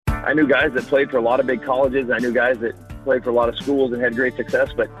I knew guys that played for a lot of big colleges. I knew guys that played for a lot of schools and had great success.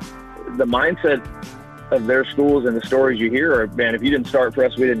 But the mindset of their schools and the stories you hear are, man, if you didn't start for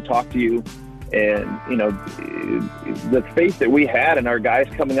us, we didn't talk to you. And, you know, the faith that we had in our guys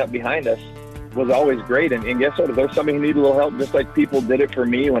coming up behind us was always great. And guess what? If there's somebody who needed a little help, just like people did it for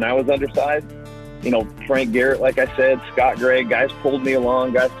me when I was undersized, you know, Frank Garrett, like I said, Scott Gregg, guys pulled me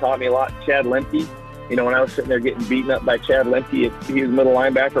along, guys taught me a lot. Chad Lemke, you know, when I was sitting there getting beaten up by Chad Lemke, he was middle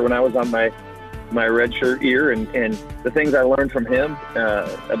linebacker when I was on my red shirt year, and the things I learned from him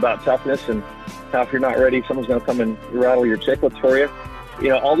about toughness and how if you're not ready, someone's going to come and rattle your chicklets for you. You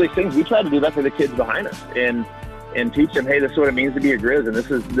know, all these things, we try to do that for the kids behind us and teach them, hey, this is what it means to be a Grizz, and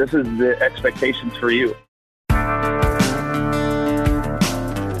this is the expectations for you.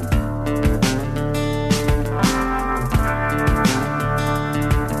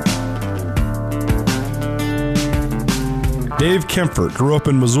 Dave Kempfert grew up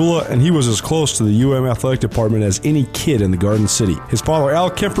in Missoula, and he was as close to the UM athletic department as any kid in the Garden City. His father, Al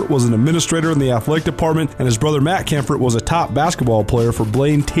Kempfert, was an administrator in the athletic department, and his brother, Matt Kempfert, was a top basketball player for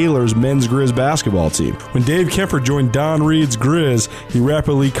Blaine Taylor's men's Grizz basketball team. When Dave Kempfert joined Don Reed's Grizz, he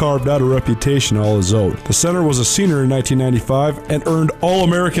rapidly carved out a reputation all his own. The center was a senior in 1995 and earned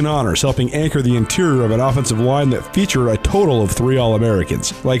All-American honors, helping anchor the interior of an offensive line that featured a total of 3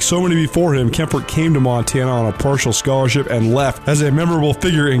 All-Americans. Like so many before him, Kempfert came to Montana on a partial scholarship and left as a memorable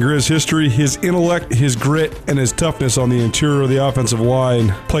figure in Grizz history. His intellect, his grit, and his toughness on the interior of the offensive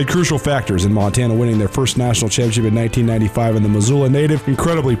line played crucial factors in Montana winning their first national championship in 1995, and the Missoula native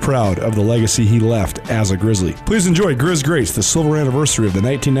incredibly proud of the legacy he left as a Grizzly. Please enjoy Grizz Greats, the silver anniversary of the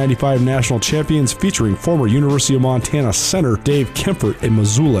 1995 national champions, featuring former University of Montana center Dave Kempfert, a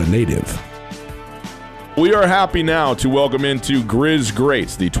Missoula native. We are happy now to welcome into Grizz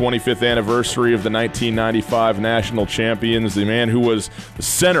Greats, the 25th anniversary of the 1995 national champions, the man who was the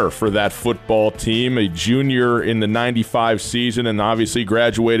center for that football team, a junior in the 95 season, and obviously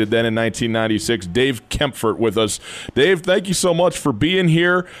graduated then in 1996, Dave Kempfert with us. Dave, thank you so much for being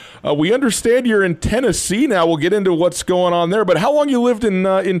here. We understand you're in Tennessee now. We'll get into what's going on there, but how long you lived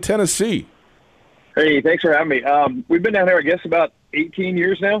in Tennessee? Hey, thanks for having me. We've been down there, I guess, about 18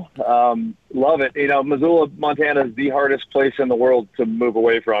 years now. Love it. You know, Missoula, Montana is the hardest place in the world to move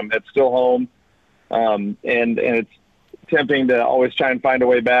away from. It's still home, and it's tempting to always try and find a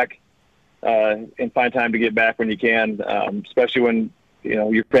way back and find time to get back when you can, especially when, you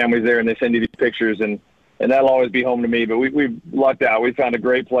know, your family's there and they send you these pictures, and that'll always be home to me. But we've lucked out. We found a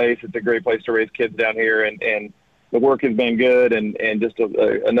great place. It's a great place to raise kids down here, and the work has been good and just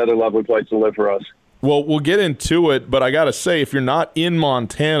another lovely place to live for us. Well, we'll get into it, but I got to say, if you're not in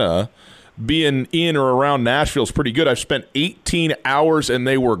Montana, being in or around Nashville is pretty good. I've spent 18 hours, and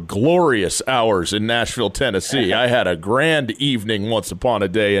they were glorious hours in Nashville, Tennessee. I had a grand evening once upon a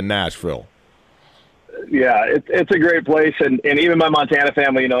day in Nashville. Yeah, it's a great place, and even my Montana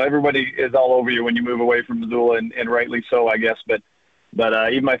family, you know, everybody is all over you when you move away from Missoula, and rightly so, I guess, but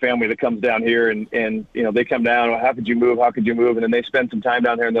even my family that comes down here and you know, they come down, well, how could you move? And then they spend some time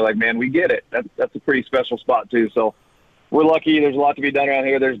down here and they're like, man, we get it. That's a pretty special spot too. So we're lucky. There's a lot to be done around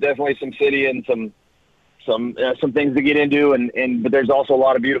here. There's definitely some city and some things to get into, but there's also a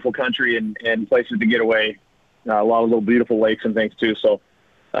lot of beautiful country and places to get away. A lot of little beautiful lakes and things too. So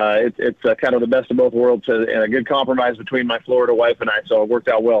it's kind of the best of both worlds and a good compromise between my Florida wife and I. So it worked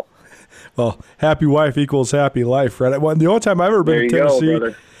out well. Well, happy wife equals happy life, right? Well, the only time I've ever been to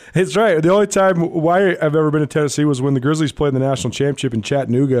Tennessee, it's right. The only time why I've ever been to Tennessee was when the Grizzlies played in the national championship in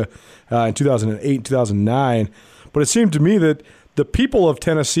Chattanooga in 2008 and 2009. But it seemed to me that the people of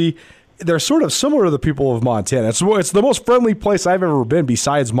Tennessee, they're sort of similar to the people of Montana. It's the most friendly place I've ever been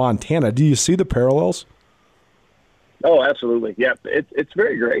besides Montana. Do you see the parallels? Oh, absolutely. Yeah, it's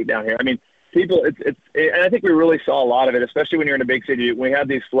very great down here. I mean, people, and I think we really saw a lot of it, especially when you're in a big city. We had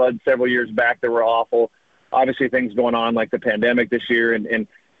these floods several years back that were awful. Obviously, things going on like the pandemic this year, and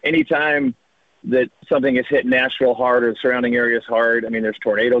any time that something has hit Nashville hard or the surrounding areas hard, I mean, there's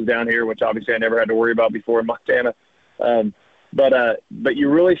tornadoes down here, which obviously I never had to worry about before in Montana. But you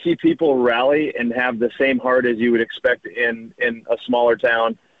really see people rally and have the same heart as you would expect in a smaller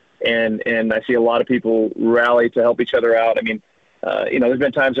town, and I see a lot of people rally to help each other out. I mean, you know, there's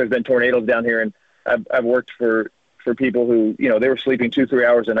been times there's been tornadoes down here, and I've worked for people who, you know, they were sleeping 2-3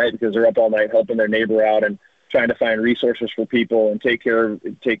 hours a night because they're up all night helping their neighbor out and trying to find resources for people and take care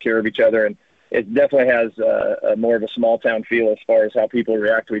of each other. And it definitely has a more of a small town feel as far as how people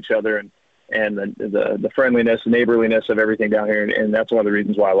react to each other and the friendliness, neighborliness of everything down here. And that's one of the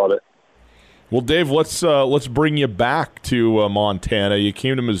reasons why I love it. Well, Dave, let's bring you back to Montana. You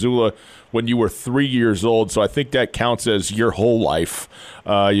came to Missoula when you were 3 years old, so I think that counts as your whole life.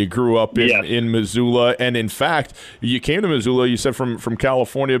 You grew up in Missoula, and in fact, you came to Missoula, you said, from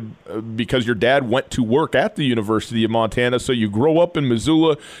California because your dad went to work at the University of Montana, so you grow up in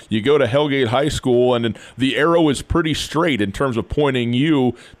Missoula, you go to Hellgate High School, and the arrow is pretty straight in terms of pointing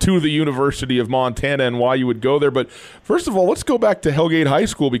you to the University of Montana and why you would go there. But first of all, let's go back to Hellgate High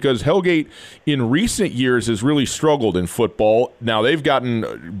School, because Hellgate in recent years has really struggled in football. Now, they've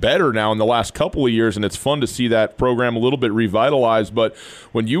gotten better now in the last couple of years, and it's fun to see that program a little bit revitalized. But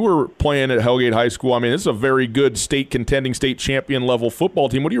when you were playing at Hellgate High School, I mean, this is a very good contending state champion level football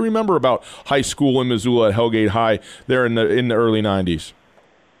team. What do you remember about high school in Missoula at Hellgate High there in the early 90s?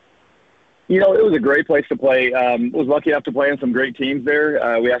 You know, it was a great place to play. Was lucky enough to play in some great teams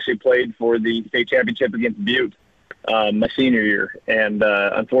there. We actually played for the state championship against Butte my senior year, and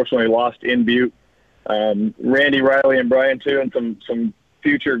unfortunately lost in Butte. Randy, Riley, and Brian too, and some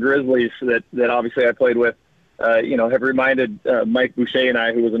future Grizzlies that obviously I played with, have reminded Mike Boucher and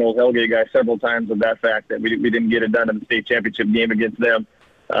I, who was an old Hellgate guy, several times of that fact that we didn't get it done in the state championship game against them.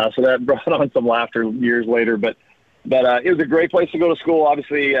 So that brought on some laughter years later. But it was a great place to go to school.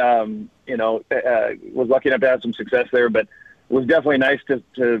 Obviously, was lucky enough to have some success there, but it was definitely nice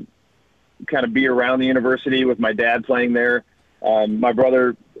to kind of be around the university with my dad playing there. My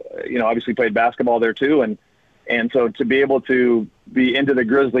brother, obviously played basketball there too. And so to be able to be into the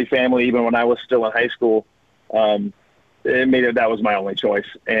Grizzly family, even when I was still in high school, it made it, that was my only choice.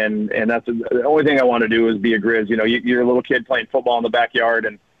 And that's the only thing I want to do is be a Grizz. You're a little kid playing football in the backyard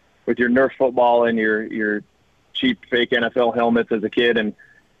and with your Nerf football and your cheap fake NFL helmets as a kid. And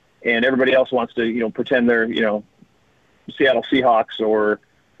everybody else wants to, pretend they're, Seattle Seahawks or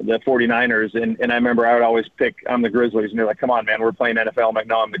the 49ers. And I remember I would always pick, I'm the Grizzlies. And they're like, come on, man, we're playing NFL. I'm like,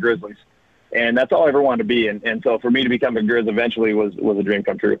 no, I'm the Grizzlies. And that's all I ever wanted to be. And so for me to become a Grizz eventually was a dream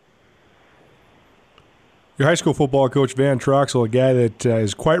come true. Your high school football coach, Van Troxel, a guy that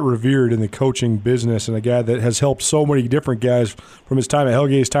is quite revered in the coaching business and a guy that has helped so many different guys from his time at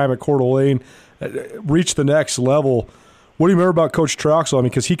Hellgate, his time at Coeur d'Alene, reach the next level. What do you remember about Coach Troxel? I mean,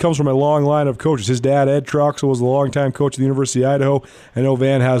 because he comes from a long line of coaches. His dad, Ed Troxel, was the longtime coach at the University of Idaho. I know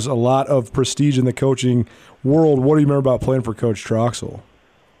Van has a lot of prestige in the coaching world. What do you remember about playing for Coach Troxel?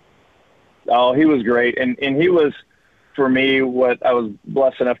 Oh, he was great. And he was, for me, what I was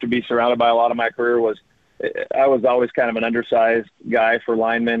blessed enough to be surrounded by a lot of my career was I was always kind of an undersized guy for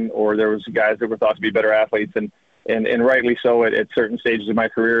linemen, or there was guys that were thought to be better athletes, and rightly so at certain stages of my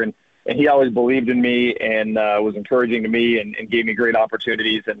career. And he always believed in me and was encouraging to me and gave me great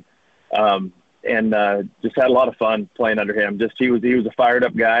opportunities and just had a lot of fun playing under him. He was a fired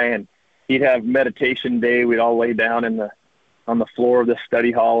up guy, and he'd have meditation day. We'd all lay down on the floor of the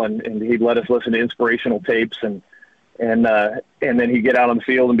study hall, and he'd let us listen to inspirational tapes and then he'd get out on the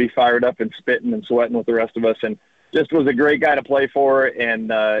field and be fired up and spitting and sweating with the rest of us, and just was a great guy to play for, and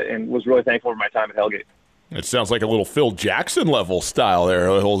was really thankful for my time at Hellgate. It sounds like a little Phil Jackson level style there,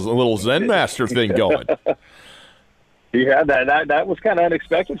 a little Zen master thing going. He had that. That was kind of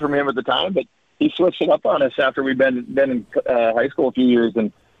unexpected from him at the time, but he switched it up on us after we'd been in high school a few years,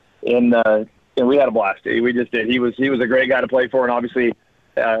 and we had a blast. We just did. He was a great guy to play for, and obviously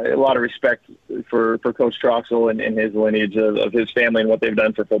a lot of respect for Coach Troxel and his lineage of his family and what they've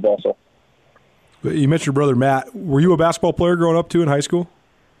done for football. So, you mentioned your brother Matt. Were you a basketball player growing up too in high school?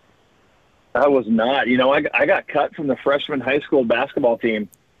 I was not. I got cut from the freshman high school basketball team,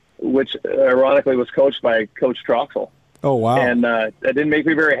 which ironically was coached by Coach Troxel. Oh, wow. And that didn't make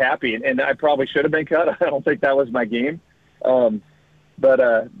me very happy, and I probably should have been cut. I don't think that was my game. But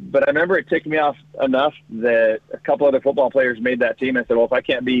I remember it ticked me off enough that a couple other football players made that team. I said, well, if I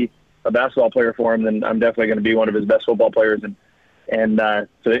can't be a basketball player for him, then I'm definitely going to be one of his best football players. And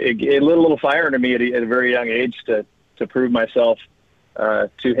so it lit a little fire into me at a very young age to prove myself to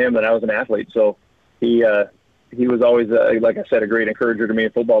him that I was an athlete. So he was always, like I said, a great encourager to me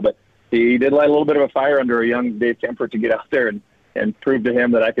in football. But he did light a little bit of a fire under a young Dave Kemper to get out there and prove to him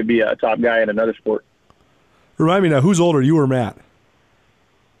that I could be a top guy in another sport. Remind me now, who's older, you or Matt?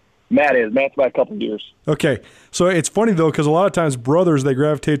 Matt's by a couple of years. Okay. So it's funny, though, because a lot of times brothers, they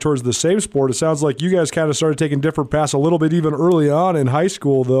gravitate towards the same sport. It sounds like you guys kind of started taking different paths a little bit even early on in high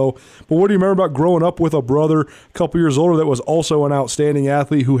school, though. But what do you remember about growing up with a brother a couple years older that was also an outstanding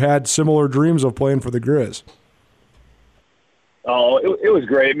athlete who had similar dreams of playing for the Grizz? Oh, it was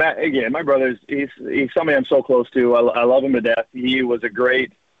great. Matt, again, my brother's he's somebody I'm so close to. I love him to death. He was a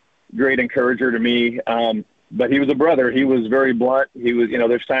great encourager to me. But he was a brother. He was very blunt. He was,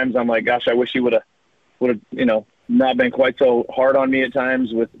 there's times I'm like, gosh, I wish he would have, not been quite so hard on me at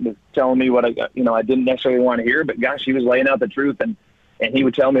times with telling me what I didn't necessarily want to hear. But gosh, he was laying out the truth, and And he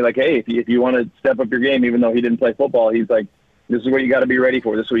would tell me, like, hey, if you want to step up your game, even though he didn't play football, he's like, this is what you got to be ready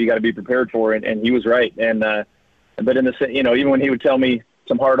for. This is what you got to be prepared for. And he was right. And but in the, even when he would tell me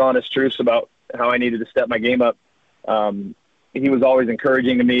some hard, honest truths about how I needed to step my game up, he was always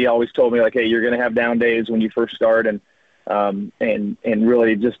encouraging to me. Always told me, like, hey, you're going to have down days when you first start, and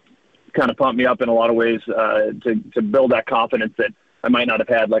really just kind of pumped me up in a lot of ways to build that confidence that I might not have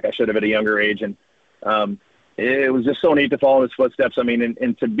had like I should have at a younger age. And it was just so neat to follow in his footsteps. I mean,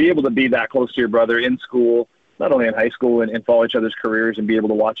 and to be able to be that close to your brother in school, not only in high school, and follow each other's careers and be able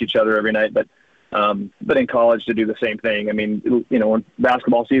to watch each other every night, but in college to do the same thing. I mean, when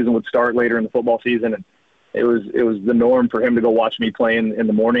basketball season would start later in the football season, and it was the norm for him to go watch me play in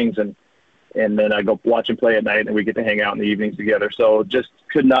the mornings, and then I go watch him play at night, and we get to hang out in the evenings together. So just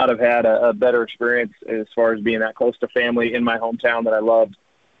could not have had a better experience as far as being that close to family in my hometown that I loved,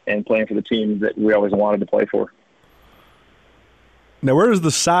 and playing for the team that we always wanted to play for. Now, where does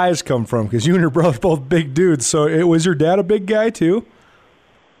the size come from? Because you and your brother both big dudes. So was your dad a big guy too?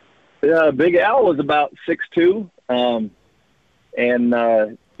 Big Al was about 6'2",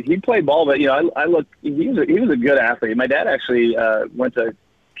 and he played ball. But I look, he was a good athlete. My dad actually went to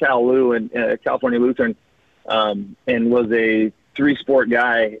Cal Lu and California Lutheran, and was a 3-sport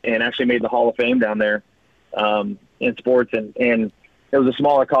guy, and actually made the Hall of Fame down there in sports. And it was a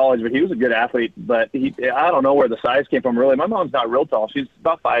smaller college, but he was a good athlete. But I don't know where the size came from, really. My mom's not real tall. She's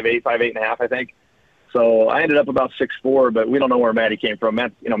about 5'8", 5'8.5", I think. So I ended up about 6'4", but we don't know where Matty came from.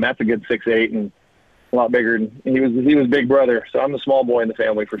 Matt's a good 6'8", and a lot bigger. And he was big brother. So I'm the small boy in the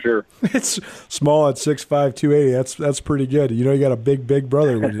family for sure. It's small at 6'5", 280. That's pretty good. You got a big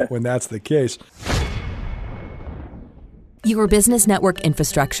brother when that's the case. Your business network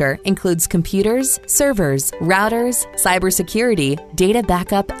infrastructure includes computers, servers, routers, cybersecurity, data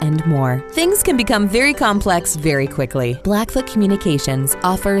backup, and more. Things can become very complex very quickly. Blackfoot Communications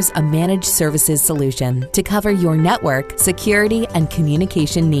offers a managed services solution to cover your network, security, and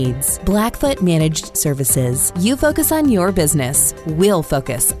communication needs. Blackfoot Managed Services. You focus on your business. We'll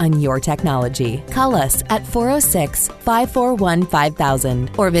focus on your technology. Call us at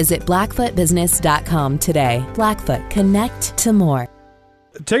 406-541-5000 or visit blackfootbusiness.com today. Blackfoot, connect to more.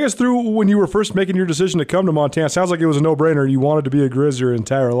 Take us through when you were first making your decision to come to Montana. Sounds like it was a no-brainer. You wanted to be a Grizz your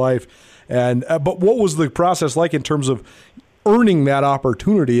entire life. And but what was the process like in terms of earning that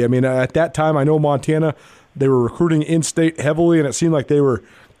opportunity? I mean, at that time, I know Montana, they were recruiting in-state heavily, and it seemed like they were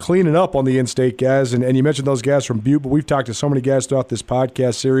cleaning up on the in-state guys. And you mentioned those guys from Butte, but we've talked to so many guys throughout this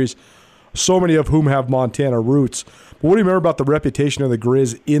podcast series, so many of whom have Montana roots. But what do you remember about the reputation of the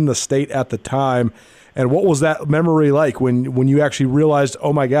Grizz in the state at the time? And what was that memory like when you actually realized,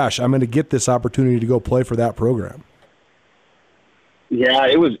 oh my gosh, I'm going to get this opportunity to go play for that program? Yeah,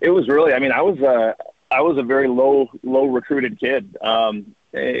 it was really. I mean, I was a very low recruited kid, and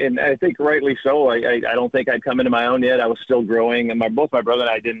I think rightly so. I don't think I'd come into my own yet. I was still growing, and both my brother and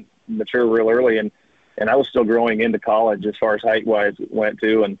I didn't mature real early, and I was still growing into college as far as height wise went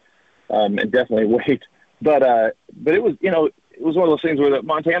too, and definitely weight. But it was it was one of those things where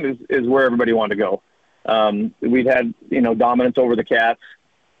Montana is where everybody wanted to go. We'd had, dominance over the Cats.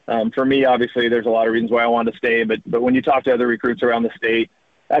 For me, obviously, there's a lot of reasons why I wanted to stay, but when you talk to other recruits around the state,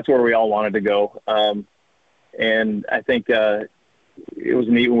 that's where we all wanted to go. And I think it was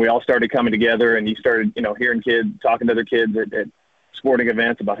neat when we all started coming together, and you started, hearing kids, talking to other kids at sporting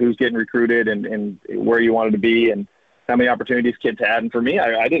events about who's getting recruited and where you wanted to be and how many opportunities kids had. And for me,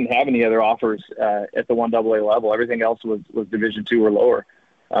 I didn't have any other offers at the 1AA level. Everything else was Division II or lower.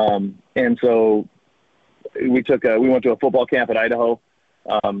 And so we went to a football camp at Idaho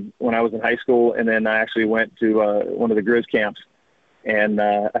when I was in high school, and then I actually went to one of the Grizz camps. And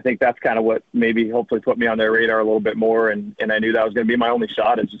I think that's kind of what maybe hopefully put me on their radar a little bit more. And I knew that was going to be my only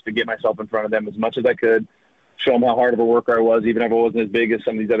shot, is just to get myself in front of them as much as I could, show them how hard of a worker I was, even if I wasn't as big as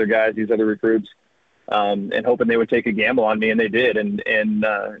some of these other guys, these other recruits, and hoping they would take a gamble on me, and they did. And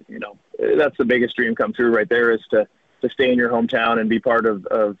that's the biggest dream come true right there, is to stay in your hometown and be part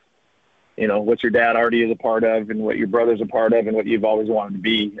of what your dad already is a part of, and what your brother's a part of, and what you've always wanted to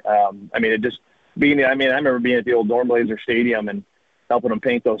be. I remember being at the old Dornblazer Stadium and helping them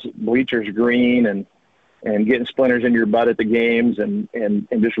paint those bleachers green and getting splinters in your butt at the games and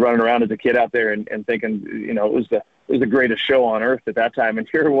just running around as a kid out there and thinking, it was the greatest show on earth at that time. And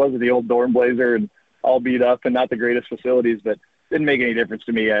here it was at the old Dornblazer and all beat up and not the greatest facilities, but didn't make any difference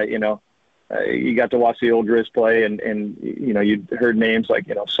to me. You got to watch the old Grizz play and you heard names like,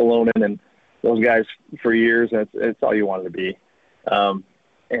 Salonen and those guys for years, and it's all you wanted to be. And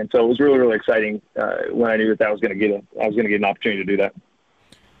so it was really, really exciting when I knew that I was going to get an opportunity to do that.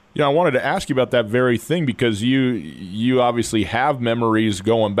 Yeah, I wanted to ask you about that very thing because you obviously have memories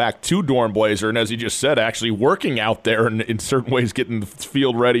going back to Dornblazer, and as you just said, actually working out there and in certain ways getting the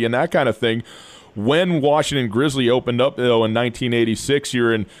field ready and that kind of thing. When Washington Grizzly opened up, though, in 1986,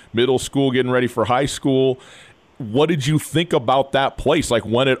 you're in middle school getting ready for high school. What did you think about that place, like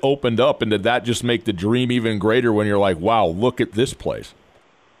when it opened up, and did that just make the dream even greater when you're like, wow, look at this place?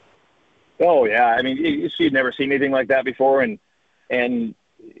 Oh, yeah. I mean, you'd never seen anything like that before, and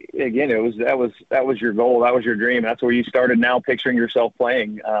again, that was your goal, that was your dream. That's where you started now picturing yourself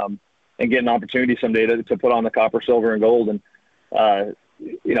playing and getting an opportunity someday to put on the copper, silver, and gold. And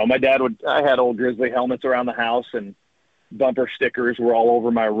my dad I had old Grizzly helmets around the house, and bumper stickers were all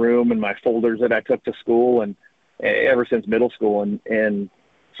over my room and my folders that I took to school and ever since middle school. And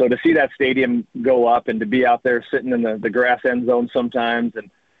so to see that stadium go up and to be out there sitting in the grass end zone sometimes, and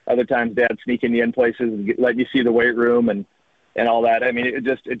other times Dad sneaking you in places and letting you see the weight room and all that. I mean,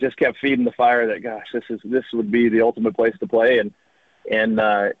 it just kept feeding the fire that, gosh, this would be the ultimate place to play. And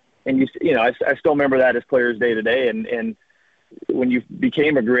I still remember that as clear as day to day. And when you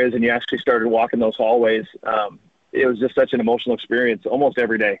became a Grizz and you actually started walking those hallways, it was just such an emotional experience almost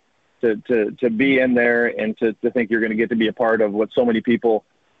every day to be in there and to think you're going to get to be a part of what so many people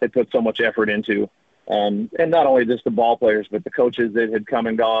had put so much effort into. And not only just the ball players, but the coaches that had come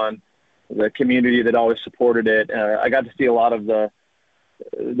and gone, the community that always supported it. I got to see a lot of the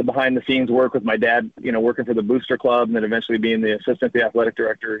behind-the-scenes work with my dad, working for the Booster Club and then eventually being the assistant to the athletic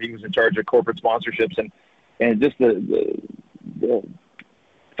director. He was in charge of corporate sponsorships and just the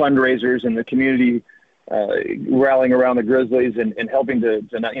fundraisers and the community rallying around the Grizzlies and helping to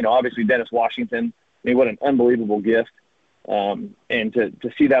obviously Dennis Washington. I mean, what an unbelievable gift. And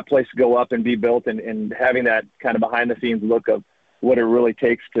to see that place go up and be built and having that kind of behind-the-scenes look of what it really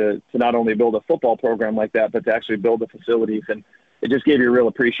takes to not only build a football program like that, but to actually build the facilities. And it just gave you a real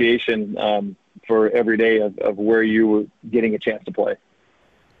appreciation for every day of where you were getting a chance to play.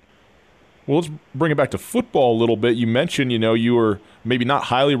 Well, let's bring it back to football a little bit. You mentioned, you were maybe not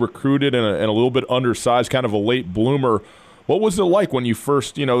highly recruited and a little bit undersized, kind of a late bloomer. What was it like when you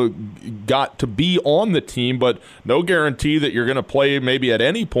first, got to be on the team, but no guarantee that you're going to play maybe at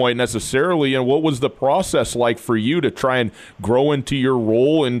any point necessarily? And what was the process like for you to try and grow into your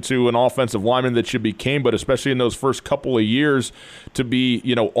role into an offensive lineman that you became, but especially in those first couple of years to be,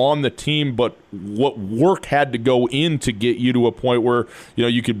 on the team, but what work had to go in to get you to a point where,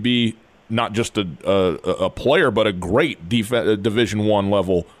 you could be not just a player, but a great Division I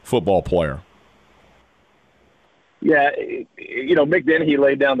level football player? Yeah, Mick Dennehy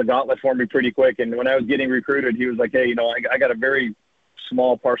laid down the gauntlet for me pretty quick. And when I was getting recruited, he was like, hey, I got a very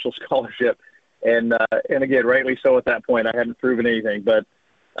small partial scholarship. And again, rightly so at that point. I hadn't proven anything. But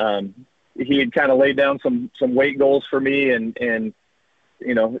he had kind of laid down some weight goals for me and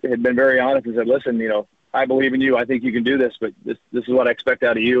had been very honest and said, listen, I believe in you. I think you can do this, but this is what I expect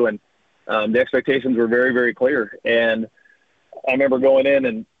out of you. And the expectations were very, very clear. And I remember going in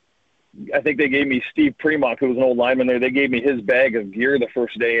and I think they gave me Steve Primock, who was an old lineman there. They gave me his bag of gear the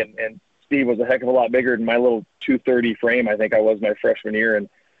first day, and Steve was a heck of a lot bigger than my little 230 frame. I think I was my freshman year, and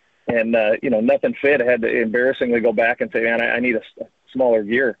nothing fit. I had to embarrassingly go back and say, man, I need a smaller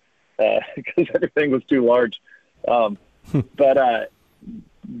gear because everything was too large. But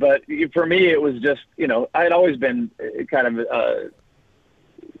for me, it was just I had always been kind of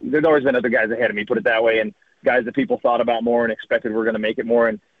there'd always been other guys ahead of me, put it that way, and guys that people thought about more and expected were going to make it more.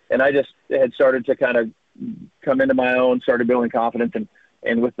 And I just had started to kind of come into my own, started building confidence,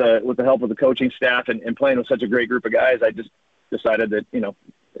 and with the help of the coaching staff and playing with such a great group of guys, I just decided that,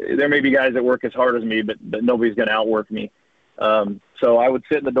 there may be guys that work as hard as me, but nobody's going to outwork me. So I would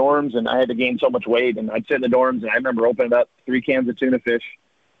sit in the dorms, and I had to gain so much weight, and I'd sit in the dorms, and I remember opening up 3 cans of tuna fish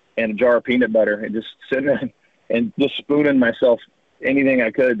and a jar of peanut butter and just sitting there and just spooning myself anything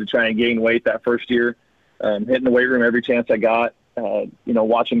I could to try and gain weight that first year, hitting the weight room every chance I got.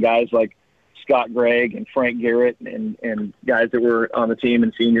 Watching guys like Scott Gregg and Frank Garrett and guys that were on the team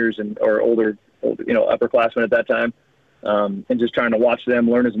and seniors or older, upperclassmen at that time, and just trying to watch them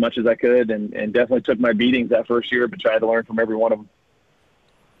learn as much as I could and definitely took my beatings that first year, but tried to learn from every one of them.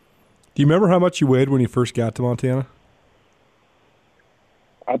 Do you remember how much you weighed when you first got to Montana?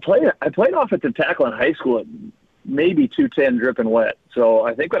 I played offensive tackle in high school at maybe 210 dripping wet. So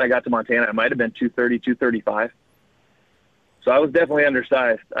I think when I got to Montana, I might have been 230, 235. So I was definitely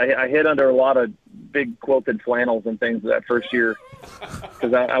undersized. I hid under a lot of big quilted flannels and things that first year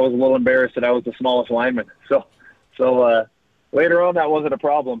because I was a little embarrassed that I was the smallest lineman. So later on, that wasn't a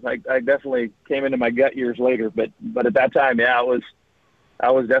problem. I definitely came into my gut years later, but at that time, yeah, I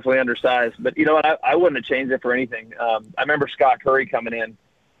was definitely undersized. But you know what? I wouldn't have changed it for anything. I remember Scott Curry coming in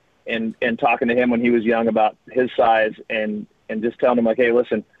and talking to him when he was young about his size and just telling him, like, hey,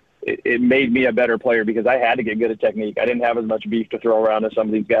 listen, it made me a better player because I had to get good at technique. I didn't have as much beef to throw around as some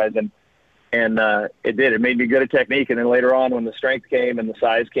of these guys, and it did. It made me good at technique. And then later on, when the strength came and the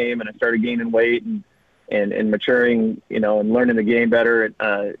size came and I started gaining weight and maturing, you know, and learning the game better,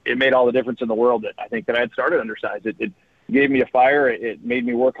 it made all the difference in the world. That I think that I had started undersized. It gave me a fire. It made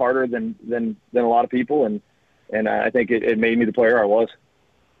me work harder than a lot of people, and I think it made me the player I was.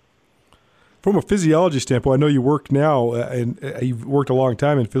 From a physiology standpoint, I know you work now, and you've worked a long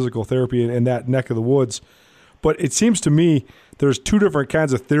time in physical therapy in that neck of the woods. But it seems to me there's two different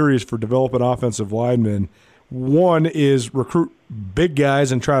kinds of theories for developing offensive linemen. One is recruit big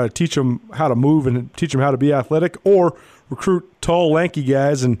guys and try to teach them how to move and teach them how to be athletic, or recruit tall, lanky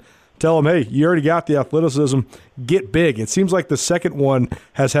guys and tell them, hey, you already got the athleticism, get big. It seems like the second one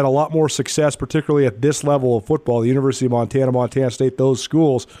has had a lot more success, particularly at this level of football, the University of Montana, Montana State, those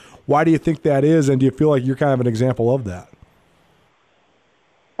schools. Why do you think that is, and do you feel like you're kind of an example of that?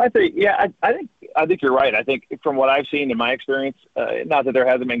 I think you're right. I think from what I've seen in my experience, not that there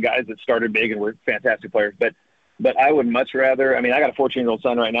hasn't been guys that started big and were fantastic players, but I would much rather. I mean, I got a 14-year-old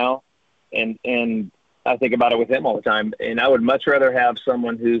son right now, and I think about it with him all the time. And I would much rather have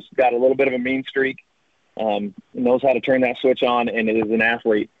someone who's got a little bit of a mean streak, knows how to turn that switch on, and is an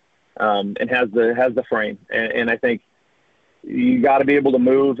athlete, and has the frame. And I think you got to be able to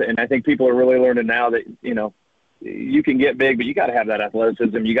move. And I think people are really learning now that, you know, you can get big, but you got to have that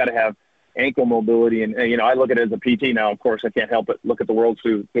athleticism. You got to have ankle mobility. And, you know, I look at it as a PT now. Of course, I can't help but look at the world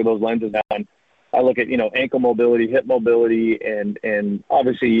through those lenses now. And I look at, you know, ankle mobility, hip mobility, and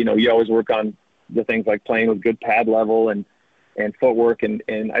obviously, you know, you always work on the things like playing with good pad level and footwork. And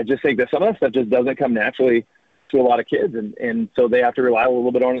I just think that some of that stuff just doesn't come naturally to a lot of kids. And so they have to rely a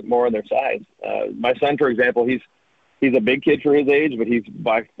little bit more on their size. My son, for example, he's a big kid for his age, but he's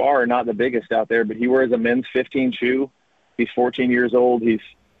by far not the biggest out there. But he wears a men's 15 shoe. He's 14 years old. He's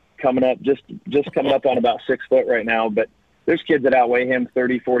coming up, just coming up on about 6 foot right now. But there's kids that outweigh him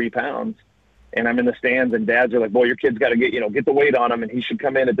 30, 40 pounds. And I'm in the stands, and dads are like, boy, your kid's got to get the weight on him, and he should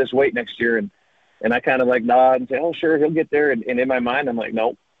come in at this weight next year. And I kind of like nod and say, oh, sure, he'll get there. And in my mind, I'm like,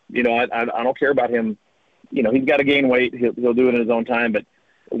 nope, you know, I don't care about him. You know, he's got to gain weight. He'll do it in his own time. But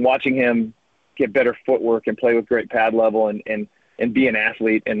watching him get better footwork and play with great pad level and be an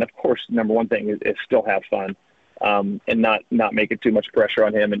athlete. And of course, number one thing is still have fun, and not make it too much pressure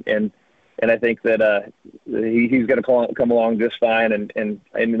on him. And I think that he's going to come along just fine. And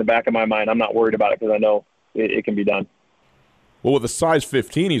in the back of my mind, I'm not worried about it because I know it can be done. Well, with a size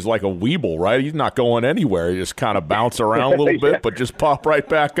 15, he's like a weeble, right? He's not going anywhere. He just kind of bounce around a little yeah. bit, but just pop right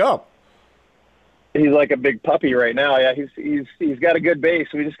back up. He's like a big puppy right now. Yeah, he's got a good base.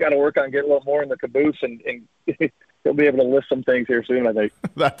 We just got to work on getting a little more in the caboose, and he'll be able to lift some things here soon, I think.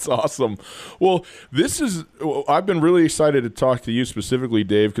 That's awesome. Well, I've been really excited to talk to you specifically,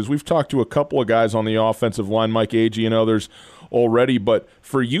 Dave, because we've talked to a couple of guys on the offensive line, Mike Agee and others already, but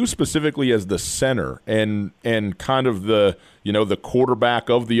for you specifically as the center and kind of the quarterback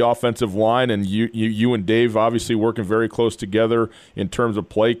of the offensive line, and you and Dave obviously working very close together in terms of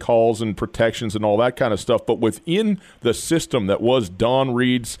play calls and protections and all that kind of stuff, but within the system that was Don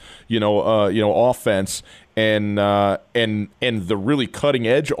Reed's offense and the really cutting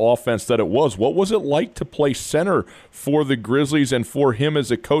edge offense that it was, what was it like to play center for the Grizzlies and for him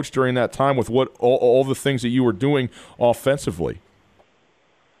as a coach during that time with what all the things that you were doing offensively?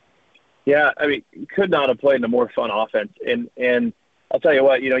 Yeah, I mean, could not have played in a more fun offense. And I'll tell you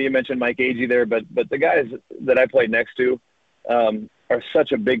what, you mentioned Mike Agee there, but the guys that I played next to are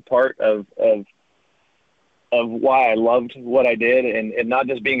such a big part of why I loved what I did, and not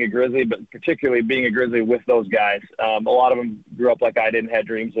just being a Grizzly, but particularly being a Grizzly with those guys. A lot of them grew up like I did and had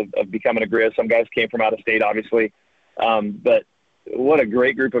dreams of becoming a Grizz. Some guys came from out of state, obviously. But what a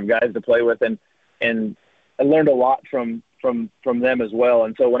great group of guys to play with. And I learned a lot from them as well.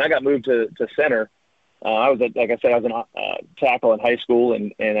 And so when I got moved to center, I was a tackle in high school,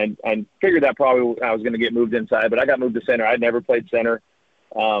 and I figured that probably I was going to get moved inside, but I got moved to center. I'd never played center.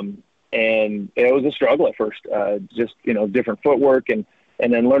 And it was a struggle at first, just, different footwork and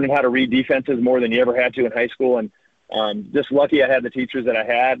then learning how to read defenses more than you ever had to in high school. And just lucky I had the teachers that I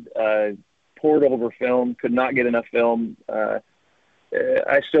had, poured over film, could not get enough film.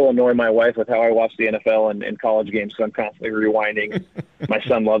 I still annoy my wife with how I watch the NFL and college games, so I'm constantly rewinding. My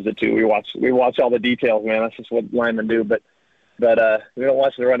son loves it too. We watch all the details, man. That's just what linemen do. But we don't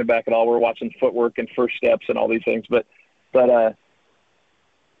watch the running back at all. We're watching footwork and first steps and all these things. But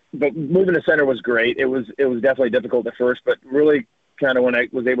moving to center was great. It was definitely difficult at first, but really kind of when I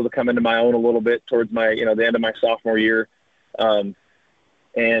was able to come into my own a little bit towards my the end of my sophomore year,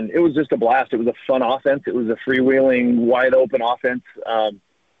 And it was just a blast. It was a fun offense. It was a freewheeling, wide-open offense.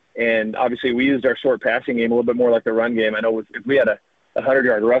 And obviously we used our short passing game a little bit more like the run game. I know if we had a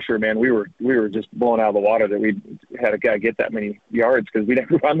 100-yard rusher, man, we were just blown out of the water that we had a guy get that many yards because we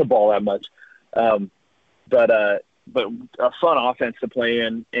didn't run the ball that much. But a fun offense to play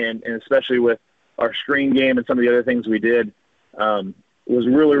in, and especially with our screen game and some of the other things we did, was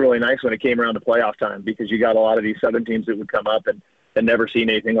really, really nice when it came around to playoff time, because you got a lot of these Southern teams that would come up and had never seen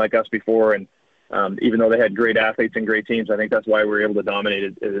anything like us before. And even though they had great athletes and great teams, I think that's why we were able to dominate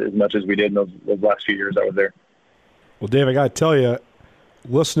it as much as we did in those last few years I was there. Well, Dave, I got to tell you,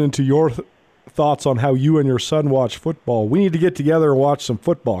 listening to your thoughts on how you and your son watch football, we need to get together and watch some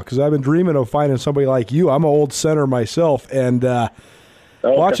football, because I've been dreaming of finding somebody like you. I'm an old center myself, and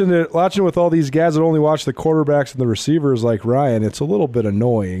watching with all these guys that only watch the quarterbacks and the receivers like Ryan, it's a little bit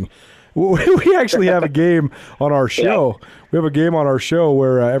annoying. We actually have a game on our show. Yeah. We have a game on our show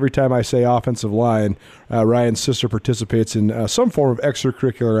where every time I say offensive line, Ryan's sister participates in some form of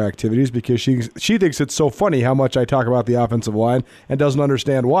extracurricular activities, because she thinks it's so funny how much I talk about the offensive line and doesn't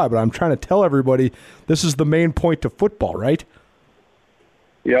understand why. But I'm trying to tell everybody this is the main point to football, right?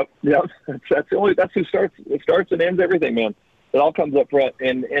 Yep. That's who starts. It starts and ends everything, man. It all comes up front.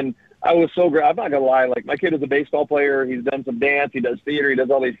 And I was so great. I'm not gonna lie. Like, my kid is a baseball player. He's done some dance. He does theater. He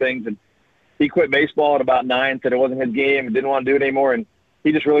does all these things. And he quit baseball at about 9. Said it wasn't his game and didn't want to do it anymore. And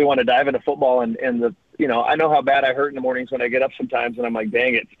he just really wanted to dive into football. And I know how bad I hurt in the mornings when I get up sometimes, and I'm like,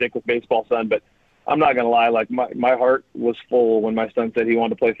 dang it, stick with baseball, son. But I'm not gonna lie. Like, my heart was full when my son said he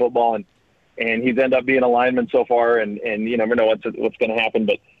wanted to play football, and he's ended up being a lineman so far. And you never know what's going to happen,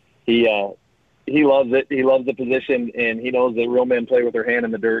 but he loves it. He loves the position, and he knows that real men play with their hand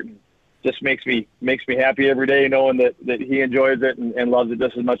in the dirt. And just makes me happy every day knowing that he enjoys it and loves it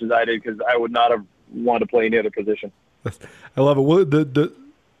just as much as I did, because I would not have wanted to play any other position. I love it. Well,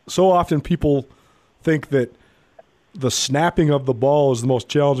 so often people think that the snapping of the ball is the most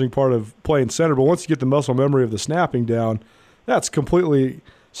challenging part of playing center, but once you get the muscle memory of the snapping down, that's completely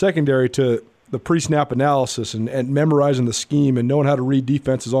secondary to the pre-snap analysis and memorizing the scheme and knowing how to read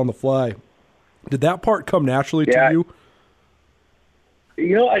defenses on the fly. Did that part come naturally to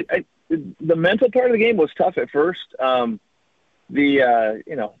you? The mental part of the game was tough at first. Everybody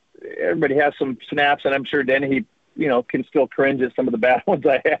has some snaps, and I'm sure Denny, can still cringe at some of the bad ones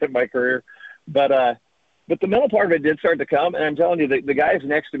I had in my career. But the mental part of it did start to come, and I'm telling you, the guys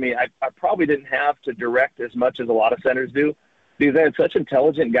next to me, I probably didn't have to direct as much as a lot of centers do, because I had such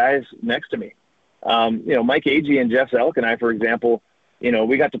intelligent guys next to me. Mike Agee and Jeff Zelk and I, for example,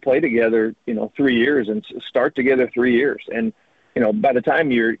 we got to play together, 3 years and start together 3 years. And, by the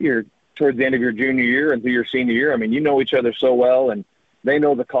time you're towards the end of your junior year and through your senior year, I mean, you know each other so well, and they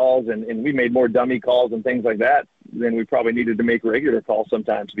know the calls, and we made more dummy calls and things like that than we probably needed to make regular calls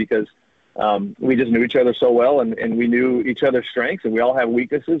sometimes, because we just knew each other so well, and we knew each other's strengths, and we all have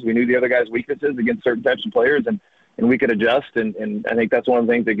weaknesses. We knew the other guy's weaknesses against certain types of players, and we could adjust, and I think that's one of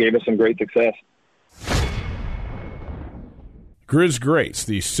the things that gave us some great success. Grizz Greats,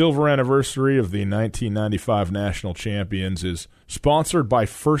 the silver anniversary of the 1995 national champions, is sponsored by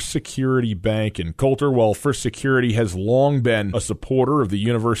First Security Bank in Coulter. While First Security has long been a supporter of the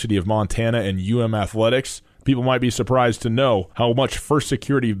University of Montana and UM athletics, people might be surprised to know how much First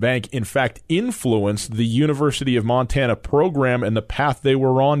Security Bank, in fact, influenced the University of Montana program and the path they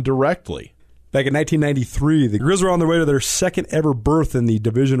were on directly. Back in 1993, the Grizz were on their way to their second ever berth in the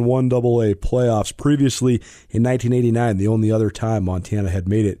Division I AA playoffs. Previously, in 1989, the only other time Montana had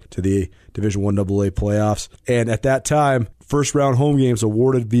made it to the Division I AA playoffs. And at that time, first-round home games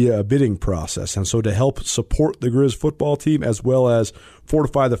awarded via a bidding process. And so to help support the Grizz football team, as well as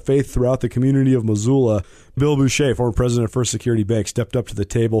fortify the faith throughout the community of Missoula, Bill Boucher, former president of First Security Bank, stepped up to the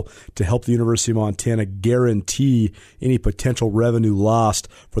table to help the University of Montana guarantee any potential revenue lost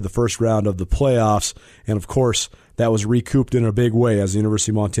for the first round of the playoffs. And, of course, that was recouped in a big way, as the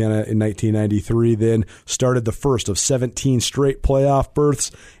University of Montana in 1993 then started the first of 17 straight playoff berths.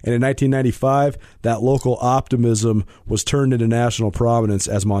 And in 1995, that local optimism was turned into national prominence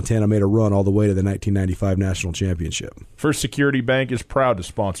as Montana made a run all the way to the 1995 national championship. First Security Bank is proud to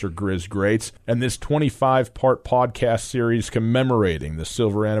sponsor Grizz Greats, and this 25-part podcast series commemorating the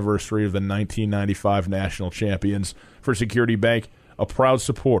silver anniversary of the 1995 national champions. First Security Bank, a proud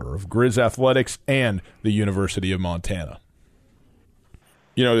supporter of Grizz athletics and the University of Montana.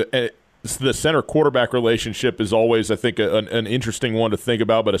 the center-quarterback relationship is always, I think, an interesting one to think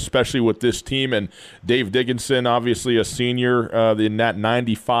about, but especially with this team. And Dave Dickinson, obviously a senior in that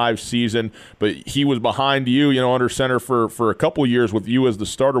 95 season, but he was behind you, under center for a couple years with you as the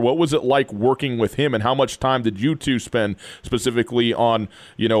starter. What was it like working with him, and how much time did you two spend specifically on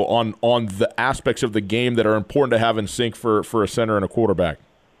the aspects of the game that are important to have in sync for a center and a quarterback?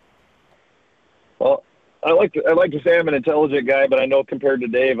 Well, I like to say I'm an intelligent guy, but I know compared to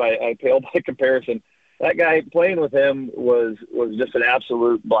Dave, I pale by comparison. That guy, playing with him was just an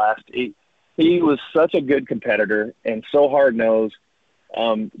absolute blast. He was such a good competitor and so hard-nosed,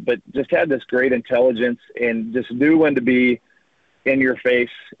 but just had this great intelligence and just knew when to be in your face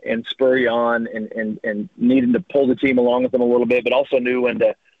and spur you on and needing to pull the team along with him a little bit, but also knew when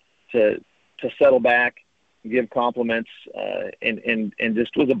to settle back, give compliments, and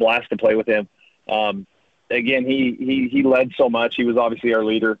just was a blast to play with him. Again, he led so much. He was obviously our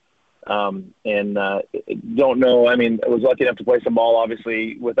leader. Don't know. I mean, I was lucky enough to play some ball,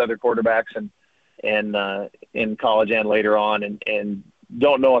 obviously, with other quarterbacks and in college and later on. And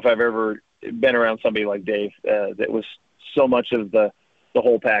don't know if I've ever been around somebody like Dave that was so much of the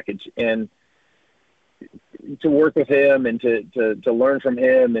whole package. And to work with him and to learn from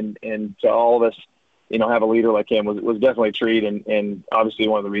him and to all of us, have a leader like him was definitely a treat. And obviously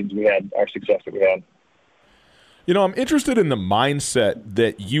one of the reasons we had our success that we had. I'm interested in the mindset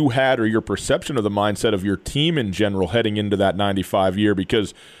that you had, or your perception of the mindset of your team in general heading into that 95 year,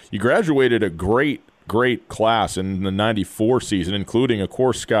 because you graduated a great class in the 94 season, including, of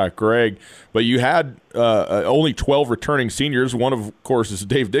course, Scott Gregg. But you had only 12 returning seniors. One, of course, is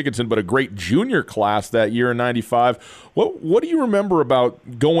Dave Dickinson, but a great junior class that year in 95. What do you remember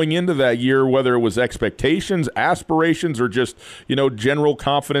about going into that year, whether it was expectations, aspirations, or just, general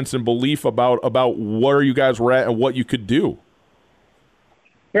confidence and belief about where you guys were at and what you could do?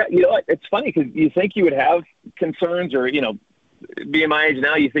 Yeah, it's funny because you think you would have concerns or, being my age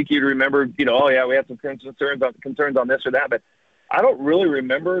now, you think you'd remember, oh yeah, we had some concerns on this or that, but I don't really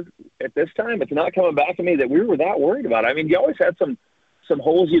remember at this time. It's not coming back to me that we were that worried about it. I mean, you always had some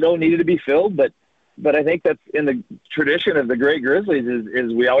holes needed to be filled, but I think that's in the tradition of the great Grizzlies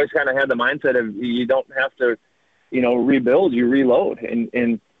is we always kind of had the mindset of you don't have to, rebuild, you reload.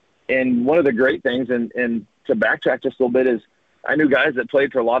 And one of the great things, and to backtrack just a little bit, is I knew guys that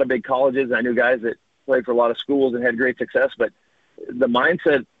played for a lot of big colleges. I knew guys that played for a lot of schools and had great success, but the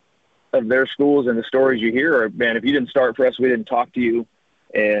mindset of their schools and the stories you hear are, man, if you didn't start for us, we didn't talk to you.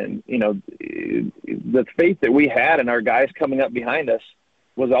 And, the faith that we had in our guys coming up behind us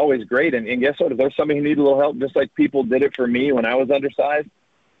was always great. And guess what? If there's somebody who needed a little help, just like people did it for me when I was undersized,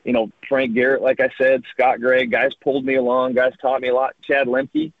 Frank Garrett, like I said, Scott Gregg, guys pulled me along, guys taught me a lot. Chad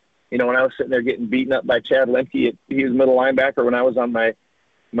Lemke, when I was sitting there getting beaten up by Chad Lemke, he was middle linebacker when I was on my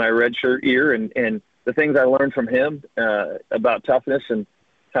redshirt year. And the things I learned from him about toughness and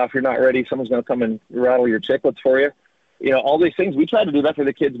how if you're not ready, someone's going to come and rattle your chiclets for you. All these things, we try to do that for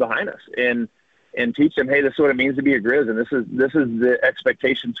the kids behind us and teach them, hey, this is what it means to be a Grizz, and this is the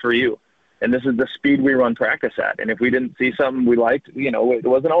expectations for you, and this is the speed we run practice at. And if we didn't see something we liked, it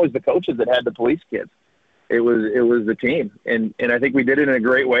wasn't always the coaches that had to police kids. It was the team, and I think we did it in a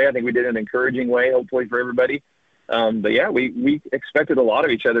great way. I think we did it in an encouraging way, hopefully for everybody. But yeah, we expected a lot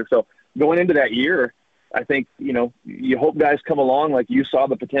of each other. So going into that year, I think, you hope guys come along like you saw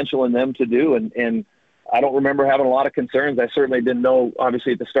the potential in them to do. And I don't remember having a lot of concerns. I certainly didn't know,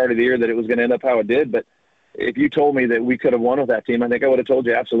 obviously, at the start of the year that it was going to end up how it did. But if you told me that we could have won with that team, I think I would have told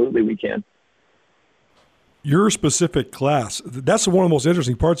you absolutely we can. Your specific class, that's one of the most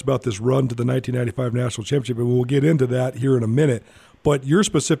interesting parts about this run to the 1995 National Championship, and we'll get into that here in a minute. But your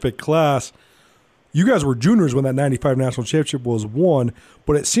specific class, you guys were juniors when that 95 National Championship was won,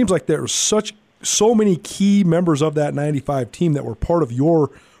 but it seems like there were so many key members of that 95 team that were part of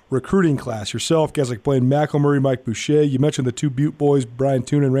your recruiting class. Yourself, guys like Blaine McElmurray, Mike Boucher. You mentioned the two Butte boys, Brian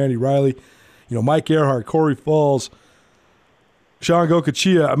Toon and Randy Riley. Mike Earhart, Corey Falls, Sean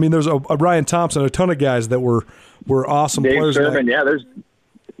Gokachia. I mean, there's a Ryan Thompson, a ton of guys that were awesome Dave players. Sermon,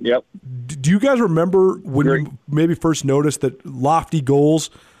 yep. Do you guys remember when you maybe first noticed that lofty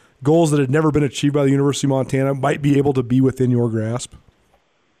goals that had never been achieved by the University of Montana might be able to be within your grasp?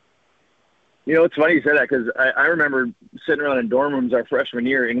 It's funny you said that because I remember sitting around in dorm rooms our freshman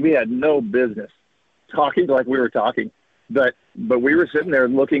year, and we had no business talking like we were talking. But we were sitting there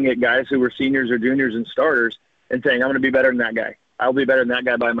looking at guys who were seniors or juniors and starters and saying, I'm going to be better than that guy. I'll be better than that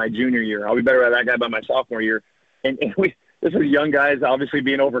guy by my junior year. I'll be better than that guy by my sophomore year. And this was young guys obviously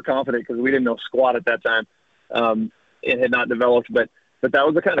being overconfident because we didn't know squat at that time. It had not developed. But that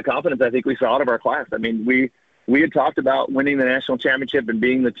was the kind of confidence I think we saw out of our class. I mean, we we had talked about winning the national championship and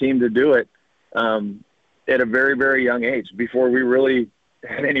being the team to do it at a very, very young age before we really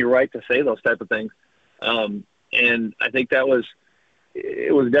had any right to say those type of things. And I think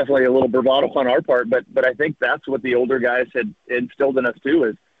it was definitely a little bravado on our part, but I think that's what the older guys had instilled in us too,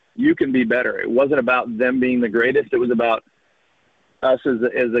 is you can be better. It wasn't about them being the greatest. It was about us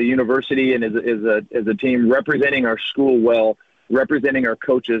as a university and as a team representing our school well, representing our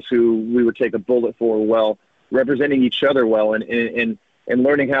coaches who we would take a bullet for well, representing each other well, and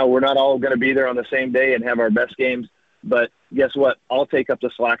learning how we're not all going to be there on the same day and have our best games. But guess what? I'll take up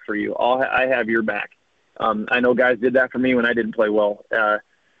the slack for you. I have your back. I know guys did that for me when I didn't play well.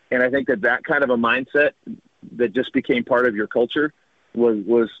 And I think that kind of a mindset that just became part of your culture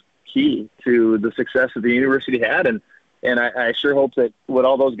was key to the success that the university had. And I sure hope that with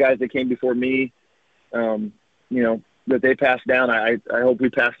all those guys that came before me, that they passed down. I hope we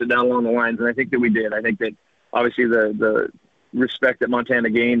passed it down along the lines. And I think that we did. I think that obviously the respect that Montana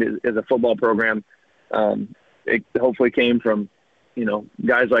gained as a football program, it hopefully came from,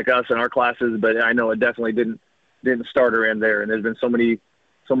 guys like us in our classes, but I know it definitely didn't start or end there. And there's been so many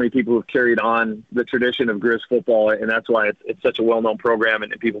people who've carried on the tradition of Grizz football, and that's why it's such a well-known program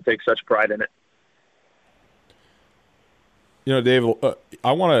and people take such pride in it. Dave,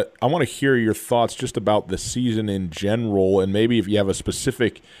 I want to hear your thoughts just about the season in general, and maybe if you have a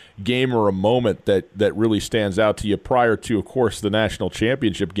specific game or a moment that really stands out to you prior to, of course, the national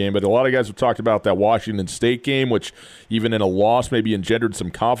championship game. But a lot of guys have talked about that Washington State game, which even in a loss maybe engendered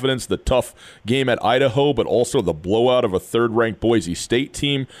some confidence, the tough game at Idaho, but also the blowout of a third-ranked Boise State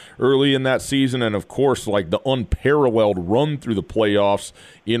team early in that season, and, of course, like the unparalleled run through the playoffs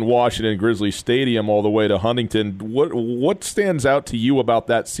in Washington Grizzly Stadium all the way to Huntington. What stands out to you about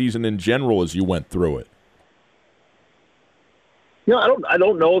that season in general as you went through it? I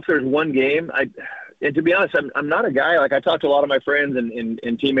don't know if there's one game. And to be honest, I'm not a guy, like I talk to a lot of my friends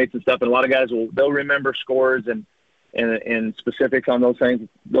and teammates and stuff, and a lot of guys they'll remember scores and specifics on those things,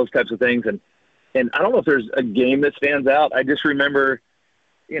 those types of things. And I don't know if there's a game that stands out. I just remember,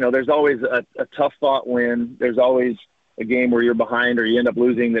 there's always a tough fought win. There's always a game where you're behind or you end up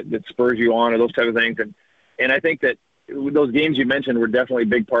losing that spurs you on, or those type of things. And I think that those games you mentioned were definitely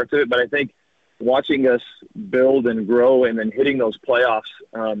big parts of it, but I think watching us build and grow and then hitting those playoffs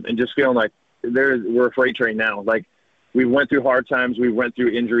and just feeling like we're a freight train now. Like we went through hard times, we went through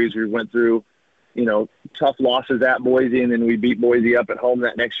injuries, we went through, tough losses at Boise, and then we beat Boise up at home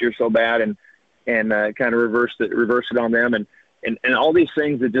that next year so bad and kind of reversed it on them. And all these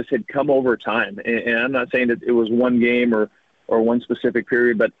things that just had come over time. And I'm not saying that it was one game or one specific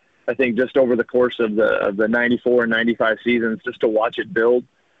period, but I think just over the course of the 94 and 95 seasons, just to watch it build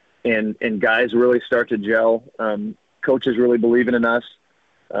and guys really start to gel, coaches really believing in us,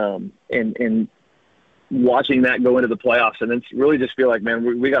 and watching that go into the playoffs. And then really just feel like,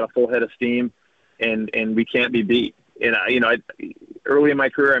 man, we got a full head of steam and we can't be beat. And early in my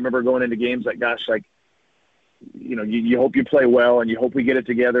career, I remember going into games like, gosh, like, you hope you play well and you hope we get it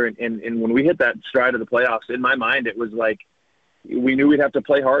together. And when we hit that stride of the playoffs, in my mind, it was like, we knew we'd have to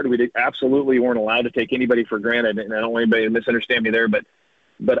play hard. We absolutely weren't allowed to take anybody for granted. And I don't want anybody to misunderstand me there, but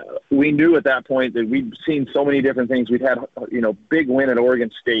we knew at that point that we'd seen so many different things. We'd had, big win at Oregon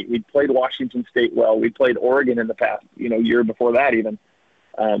State. We'd played Washington State well. We played Oregon in the past, year before that even.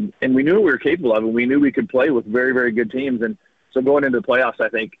 And we knew what we were capable of, and we knew we could play with very, very good teams. And so going into the playoffs, I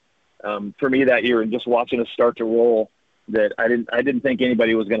think, for me that year and just watching us start to roll, that I didn't think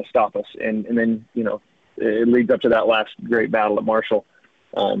anybody was going to stop us. And then, it leads up to that last great battle at Marshall.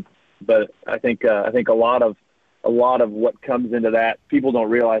 But I think a lot of what comes into that, people don't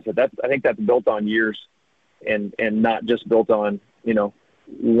realize I think that's built on years and not just built on,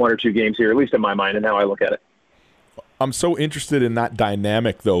 one or two games here, at least in my mind and how I look at it. I'm so interested in that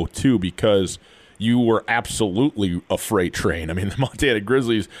dynamic, though, too, because you were absolutely a freight train. I mean, the Montana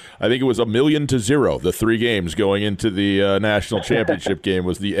Grizzlies, I think it was 1,000-0, the 3 games going into the national championship game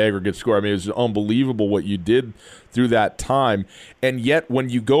was the aggregate score. I mean, it was unbelievable what you did through that time. And yet, when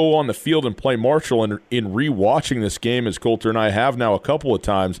you go on the field and play Marshall, and in re-watching this game, as Coulter and I have now a couple of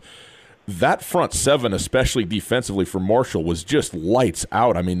times, that front seven, especially defensively for Marshall, was just lights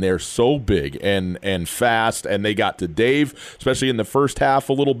out. I mean, they're so big and fast, and they got to Dave, especially in the first half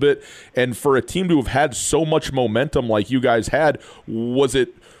a little bit. And for a team to have had so much momentum like you guys had, was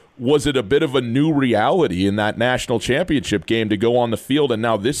it a bit of a new reality in that national championship game to go on the field? And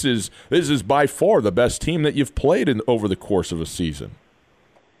now this is by far the best team that you've played in over the course of a season.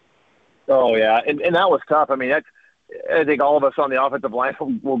 Oh, yeah, and that was tough. I mean, I think all of us on the offensive line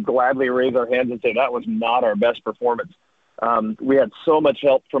will gladly raise our hands and say that was not our best performance. We had so much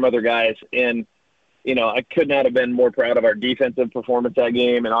help from other guys, and I could not have been more proud of our defensive performance that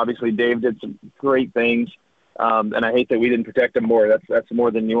game. And obviously Dave did some great things. And I hate that we didn't protect him more. That's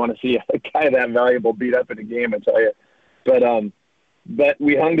more than you want to see a guy that valuable beat up in a game, I tell you. But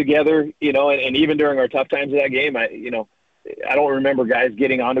we hung together, and even during our tough times of that game, I don't remember guys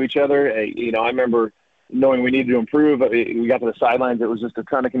getting onto each other. I remember knowing we needed to improve. We got to the sidelines. It was just a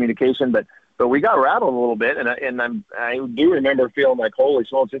ton of communication, but we got rattled a little bit. And I do remember feeling like, holy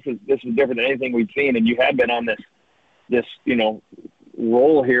smokes, this is different than anything we'd seen. And you had been on this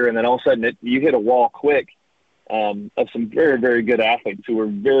roll here. And then all of a sudden you hit a wall quick, of some very, very good athletes who were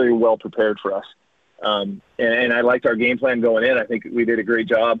very well prepared for us. And I liked our game plan going in. I think we did a great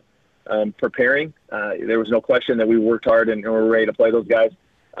job preparing. There was no question that we worked hard and were ready to play those guys.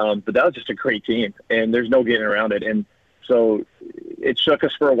 But that was just a great team, and there's no getting around it. And so it shook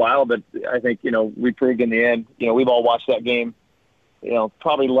us for a while, but I think, we proved in the end, we've all watched that game,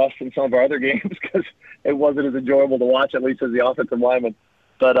 probably less than some of our other games because it wasn't as enjoyable to watch, at least as the offensive lineman.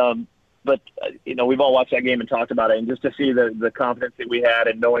 But we've all watched that game and talked about it, and just to see the confidence that we had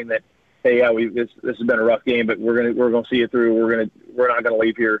and knowing that, hey, yeah, this has been a rough game, but we're gonna see it through. We're not gonna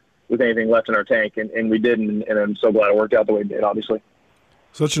leave here with anything left in our tank, and we didn't, and I'm so glad it worked out the way it did. Obviously,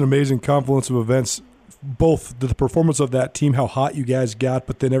 such an amazing confluence of events. Both the performance of that team, how hot you guys got,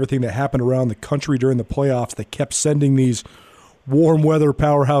 but then everything that happened around the country during the playoffs that kept sending these warm weather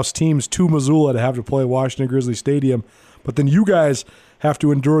powerhouse teams to Missoula to have to play Washington Grizzly Stadium. But then you guys have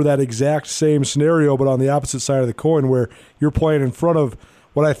to endure that exact same scenario, but on the opposite side of the coin, where you're playing in front of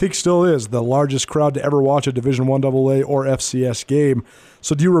what I think still is the largest crowd to ever watch a Division I AA or FCS game.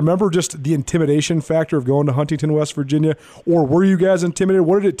 So do you remember just the intimidation factor of going to Huntington, West Virginia? Or were you guys intimidated?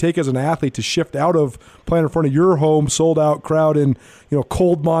 What did it take as an athlete to shift out of playing in front of your home, sold-out crowd in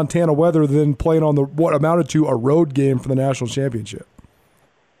cold Montana weather than playing on what amounted to a road game for the national championship?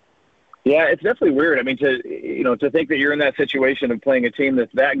 Yeah, it's definitely weird. I mean, to think that you're in that situation of playing a team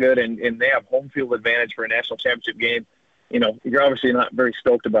that's that good and they have home field advantage for a national championship game, you're obviously not very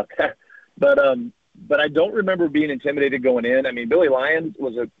stoked about that. But I don't remember being intimidated going in. I mean, Billy Lyons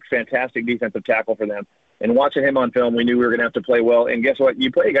was a fantastic defensive tackle for them. And watching him on film, we knew we were going to have to play well. And guess what? You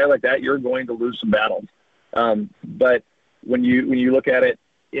play a guy like that, you're going to lose some battles. But when you look at it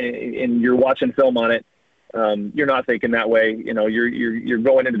and you're watching film on it, you're not thinking that way. You're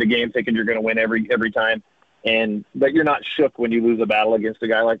going into the game thinking you're going to win every time. But you're not shook when you lose a battle against a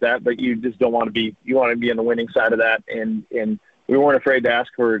guy like that, but you just don't want to be, you want to be on the winning side of that. And we weren't afraid to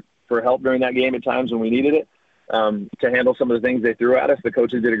ask for help during that game at times when we needed it, to handle some of the things they threw at us. The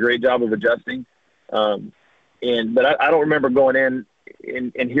coaches did a great job of adjusting. But I don't remember going in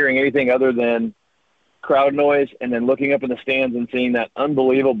and hearing anything other than crowd noise and then looking up in the stands and seeing that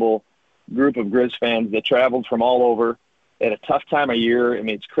unbelievable group of Grizz fans that traveled from all over at a tough time of year. I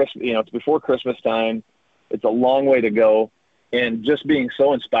mean, it's Christmas, it's before Christmas time. It's a long way to go. And just being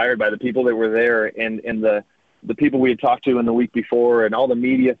so inspired by the people that were there and the people we had talked to in the week before and all the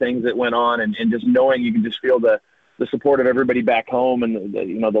media things that went on and just knowing you can just feel the support of everybody back home and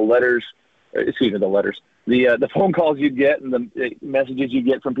the phone calls you'd get and the messages you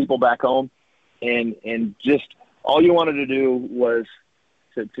get from people back home. And just all you wanted to do was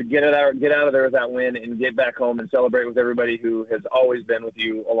to get out of there with that win and get back home and celebrate with everybody who has always been with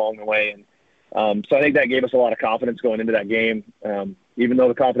you along the way. And so I think that gave us a lot of confidence going into that game. Even though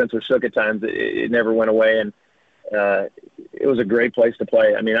the confidence was shook at times, it never went away. And it was a great place to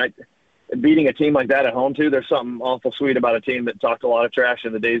play. I mean, beating a team like that at home too, there's something awful sweet about a team that talked a lot of trash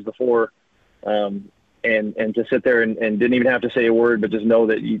in the days before. And to sit there and didn't even have to say a word, but just know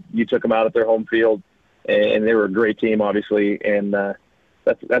that you took them out at their home field, and they were a great team, obviously. And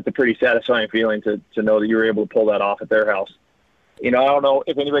that's a pretty satisfying feeling to know that you were able to pull that off at their house. I don't know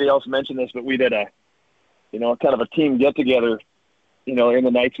if anybody else mentioned this, but we did a kind of a team get together, in the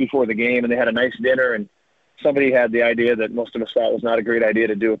nights before the game, and they had a nice dinner, and somebody had the idea that most of us thought was not a great idea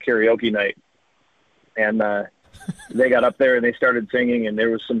to do a karaoke night. And they got up there and they started singing, and there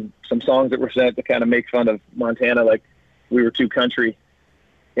was some songs that were sent to kind of make fun of Montana, like we were too country.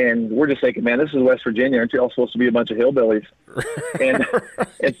 And we're just thinking, man, this is West Virginia. Aren't you all supposed to be a bunch of hillbillies?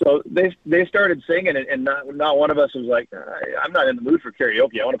 and so they started singing, and not one of us was like, I'm not in the mood for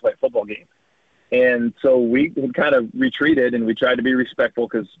karaoke. I want to play a football game. And so we kind of retreated, and we tried to be respectful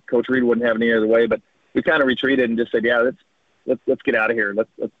because Coach Reed wouldn't have it any other way. But we kind of retreated and just said, yeah, let's get out of here.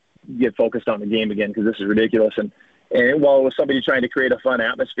 Let's get focused on the game again because this is ridiculous. And while it was somebody trying to create a fun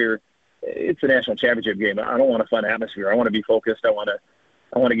atmosphere, it's a national championship game. I don't want a fun atmosphere. I want to be focused. I want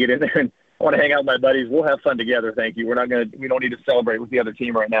to get in there and I want to hang out with my buddies. We'll have fun together. Thank you. We don't need to celebrate with the other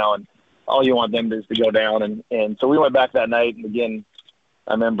team right now. And all you want them is to go down. And so we went back that night. And again,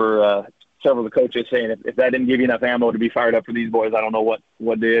 I remember several of the coaches saying, if that didn't give you enough ammo to be fired up for these boys, I don't know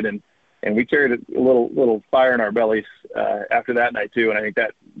what did. And we carried a little fire in our bellies after that night too. And I think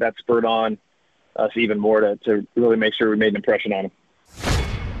that spurred on us even more to really make sure we made an impression on them.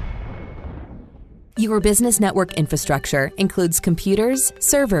 Your business network infrastructure includes computers,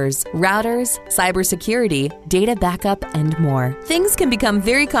 servers, routers, cybersecurity, data backup, and more. Things can become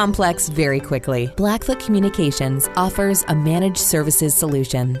very complex very quickly. Blackfoot Communications offers a managed services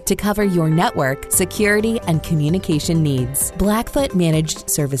solution to cover your network, security, and communication needs. Blackfoot Managed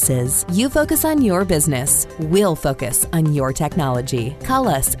Services. You focus on your business. We'll focus on your technology. Call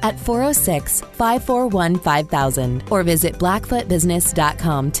us at 406-541-5000 or visit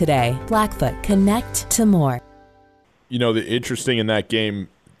blackfootbusiness.com today. Blackfoot, connect to more. You know, the interesting in that game,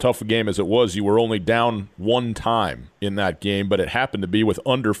 tough a game as it was, you were only down one time in that game, but it happened to be with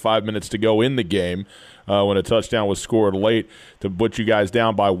under 5 minutes to go in the game when a touchdown was scored late to put you guys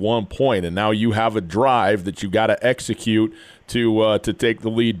down by 1 point. And now you have a drive that you got to execute to take the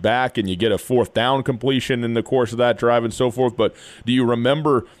lead back, and you get a fourth down completion in the course of that drive and so forth. But do you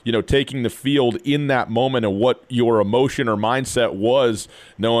remember, taking the field in that moment and what your emotion or mindset was,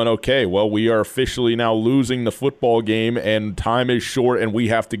 knowing, okay, well, we are officially now losing the football game and time is short and we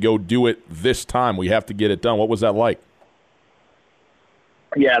have to go do it this time. We have to get it done. What was that like?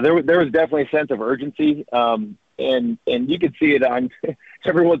 Yeah, there was definitely a sense of urgency, and you could see it on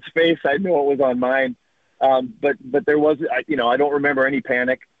everyone's face. I know it was on mine. But there was, I don't remember any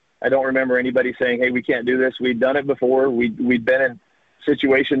panic. I don't remember anybody saying, hey, we can't do this. We'd done it before. We'd been in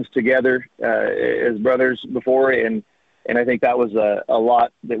situations together as brothers before, and I think that was a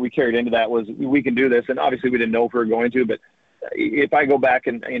lot that we carried into that was we can do this. And obviously we didn't know if we were going to, but if I go back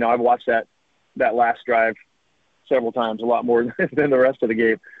and, I've watched that last drive several times, a lot more than the rest of the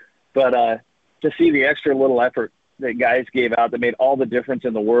game. But to see the extra little effort that guys gave out that made all the difference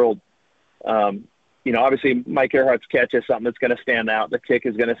in the world, obviously Mike Earhart's catch is something that's going to stand out. The kick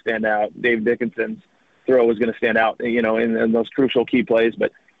is going to stand out. Dave Dickinson's throw is going to stand out, in those crucial key plays.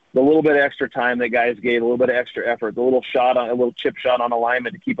 But the little bit of extra time that guys gave, a little bit of extra effort, the little chip shot on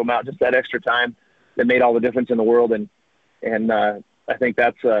alignment to keep them out, just that extra time that made all the difference in the world. And I think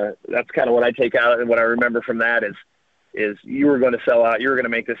that's kind of what I take out and what I remember from that is you were going to sell out. You were going to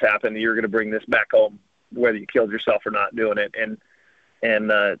make this happen. You were going to bring this back home, whether you killed yourself or not doing it. And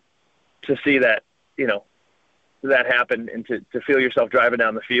to see that, that happened, and to feel yourself driving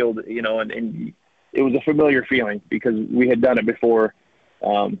down the field, and it was a familiar feeling because we had done it before.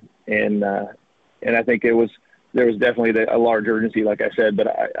 And I think there was definitely a large urgency, like I said, but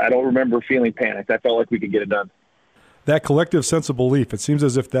I don't remember feeling panicked. I felt like we could get it done. That collective sense of belief, it seems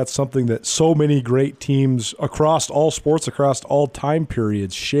as if that's something that so many great teams across all sports, across all time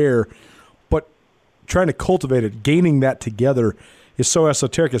periods share, but trying to cultivate it, gaining that together is so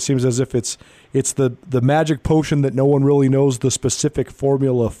esoteric. It seems as if it's the magic potion that no one really knows the specific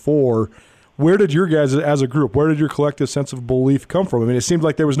formula for. Where did your guys as a group, where did your collective sense of belief come from? I mean, it seemed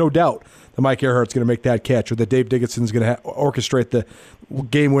like there was no doubt that Mike Earhart's going to make that catch, or that Dave Dickinson's going to orchestrate the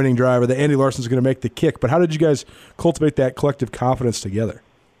game-winning drive, or that Andy Larson's going to make the kick. But how did you guys cultivate that collective confidence together?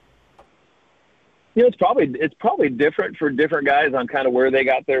 It's probably different for different guys on kind of where they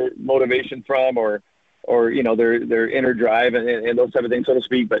got their motivation from, or their inner drive and those type of things, so to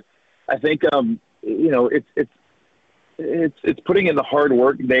speak. But I think it's putting in the hard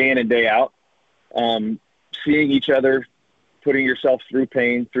work day in and day out, seeing each other, putting yourself through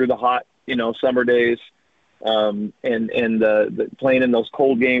pain, through the hot summer days, and the playing in those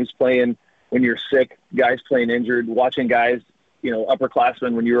cold games, playing when you're sick, guys playing injured, watching guys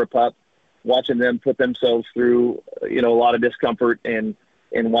upperclassmen when you were a pup, watching them put themselves through a lot of discomfort and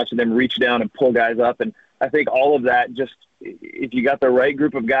watching them reach down and pull guys up. And I think all of that, just if you got the right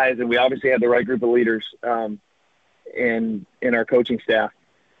group of guys, and we obviously had the right group of leaders in our coaching staff,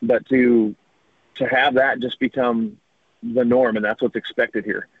 but to have that just become the norm, and that's what's expected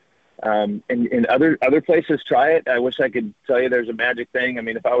here. And other places try it. I wish I could tell you there's a magic thing. I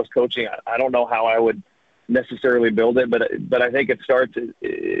mean, if I was coaching, I don't know how I would necessarily build it, but I think it starts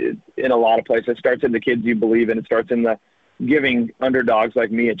in a lot of places. It starts in the kids you believe in. It starts in the giving underdogs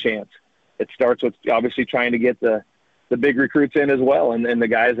like me a chance. It starts with obviously trying to get the big recruits in as well, and the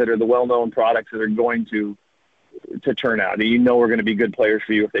guys that are the well-known products that are going to turn out. We're going to be good players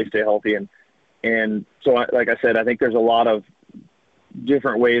for you if they stay healthy. And so, like I said, I think there's a lot of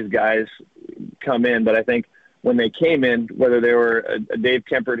different ways guys come in, but I think when they came in, whether they were a Dave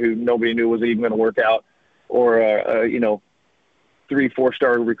Kempert who nobody knew was even going to work out, or a 3-4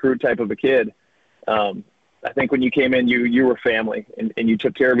 star recruit type of a kid, I think when you came in, you were family, and you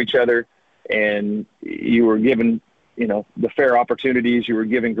took care of each other, and you were given the fair opportunities. You were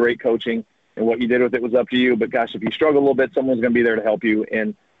given great coaching, and what you did with it was up to you. But gosh, if you struggle a little bit, someone's going to be there to help you.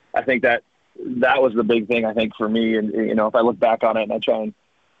 And I think that was the big thing, I think, for me. And, if I look back on it and I try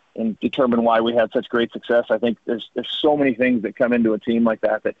and determine why we had such great success, I think there's so many things that come into a team like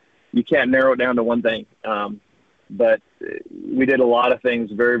that you can't narrow it down to one thing. But we did a lot of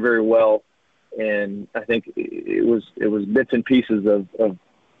things very, very well. And I think it was bits and pieces of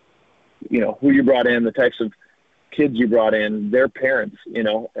who you brought in, the types of kids you brought in, their parents,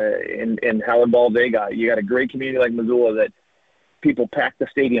 and how involved they got. You got a great community like Missoula that people packed the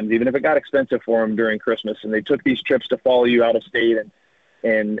stadiums, even if it got expensive for them during Christmas, and they took these trips to follow you out of state,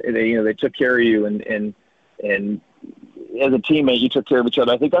 and they took care of you, and as a teammate, you took care of each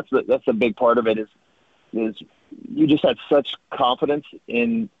other. I think that's the big part of it is you just had such confidence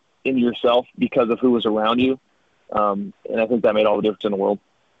in yourself because of who was around you, and I think that made all the difference in the world.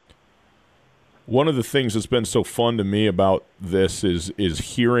 One of the things that's been so fun to me about this is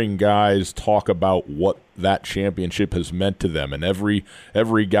hearing guys talk about what that championship has meant to them. And every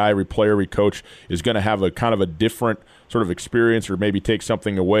guy, every player, every coach is going to have a kind of a different sort of experience or maybe take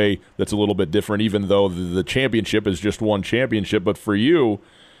something away that's a little bit different, even though the championship is just one championship. But for you,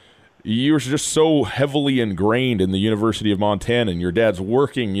 you're just so heavily ingrained in the University of Montana, and your dad's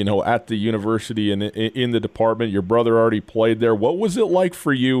working, at the university and in the department. Your brother already played there. What was it like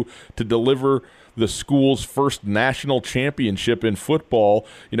for you to deliver the school's first national championship in football,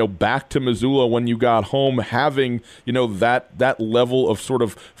 back to Missoula when you got home, having, that level of sort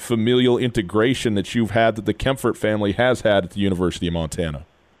of familial integration that you've had, that the Kempfert family has had at the University of Montana?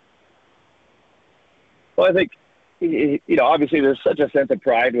 Well, I think, obviously there's such a sense of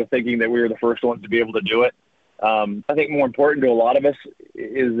pride with thinking that we were the first ones to be able to do it. I think more important to a lot of us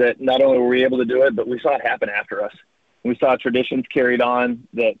is that not only were we able to do it, but we saw it happen after us. We saw traditions carried on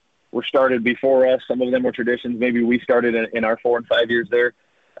that were started before us. Some of them were traditions maybe we started in our 4 and 5 years there.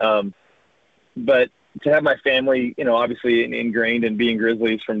 But to have my family, obviously ingrained in being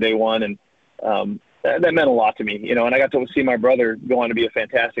Grizzlies from day one, and that meant a lot to me, and I got to see my brother go on to be a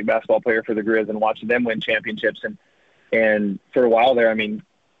fantastic basketball player for the Grizz and watch them win championships. And for a while there, I mean,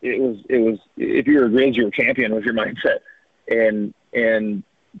 it was if you were a Grizz, you were champion was your mindset. And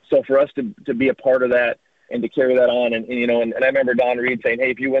so for us to be a part of that and to carry that on, and I remember Don Reed saying, hey,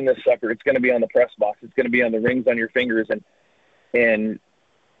 if you win this sucker, it's going to be on the press box. It's going to be on the rings on your fingers. And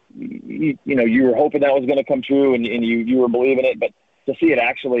you were hoping that was going to come true, and you were believing it, but to see it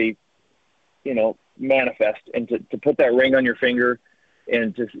actually, manifest, and to put that ring on your finger,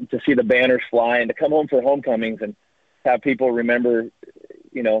 and to see the banners fly, and to come home for homecomings and have people remember,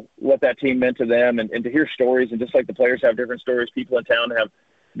 what that team meant to them, and to hear stories. And just like the players have different stories, people in town have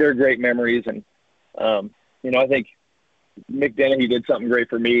their great memories. And, I think Mick Dennehy did something great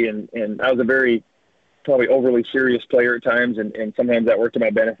for me. And I was a very probably overly serious player at times. And sometimes that worked to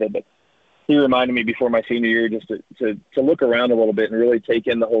my benefit, but he reminded me before my senior year just to look around a little bit and really take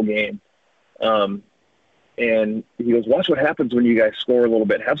in the whole game. And he goes, watch what happens when you guys score a little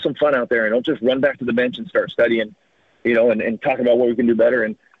bit. Have some fun out there, and don't just run back to the bench and start studying, and talk about what we can do better.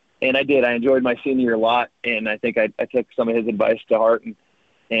 And I did. I enjoyed my senior year a lot, and I think I took some of his advice to heart.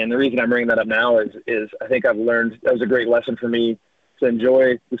 And the reason I'm bringing that up now is I think I've learned that was a great lesson for me to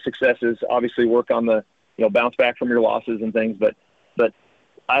enjoy the successes, obviously work on the, bounce back from your losses and things. But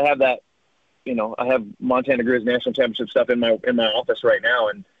I have that, I have Montana Grizz national championship stuff in my office right now.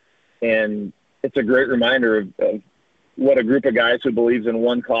 And it's a great reminder of what a group of guys who believes in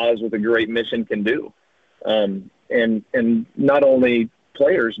one cause with a great mission can do. And not only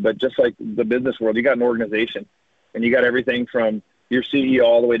players, but just like the business world, you got an organization, and you got everything from your CEO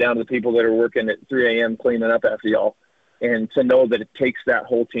all the way down to the people that are working at 3 a.m. cleaning up after y'all. And to know that it takes that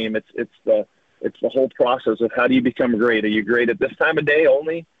whole team, it's the whole process of how do you become great? Are you great at this time of day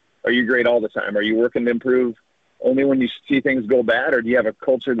only? Are you great all the time? Are you working to improve only when you see things go bad, or do you have a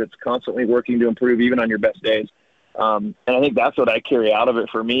culture that's constantly working to improve even on your best days? And I think that's what I carry out of it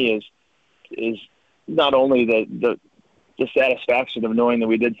for me is not only the satisfaction of knowing that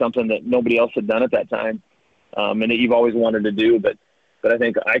we did something that nobody else had done at that time, and that you've always wanted to do, but I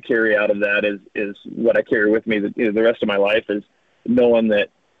think I carry out of that is what I carry with me the rest of my life, is knowing that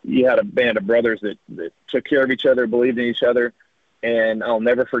you had a band of brothers that took care of each other, believed in each other. And I'll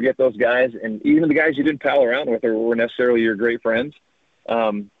never forget those guys. And even the guys you didn't pal around with or were necessarily your great friends,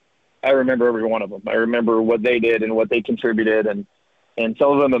 I remember every one of them. I remember what they did and what they contributed. And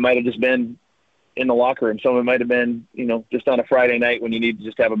some of them, it might have just been in the locker room. Some of it might have been, just on a Friday night when you need to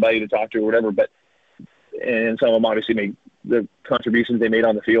just have a buddy to talk to or whatever. And some of them obviously made the contributions they made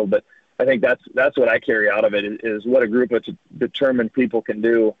on the field. But I think that's what I carry out of it is what a group of determined people can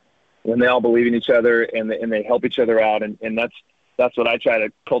do. when they all believe in each other and they help each other out. And that's what I try to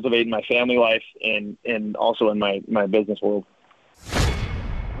cultivate in my family life and also in my business world.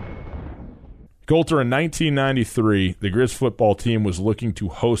 Colter, in 1993, the Grizz football team was looking to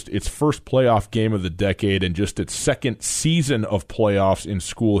host its first playoff game of the decade and just its second season of playoffs in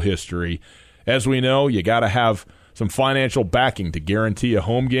school history. As we know, you got to have some financial backing to guarantee a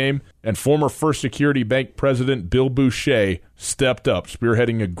home game, and former First Security Bank president Bill Boucher stepped up,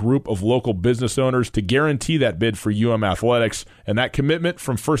 spearheading a group of local business owners to guarantee that bid for UM Athletics, and that commitment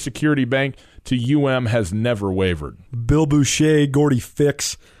from First Security Bank to UM has never wavered. Bill Boucher, Gordy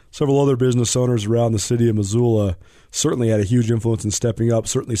Fix, several other business owners around the city of Missoula certainly had a huge influence in stepping up,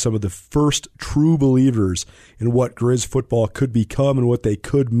 certainly some of the first true believers in what Grizz football could become and what they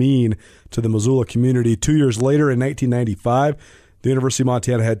could mean to the Missoula community. 2 years later, in 1995, the University of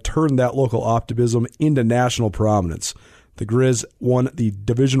Montana had turned that local optimism into national prominence. The Grizz won the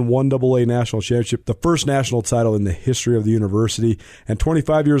Division I AA National Championship, the first national title in the history of the university, and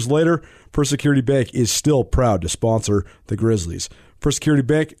 25 years later, First Security Bank is still proud to sponsor the Grizzlies. First Security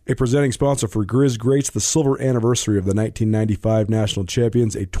Bank, a presenting sponsor for Grizz Greats, the silver anniversary of the 1995 national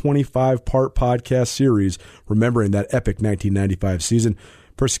champions, a 25-part podcast series remembering that epic 1995 season.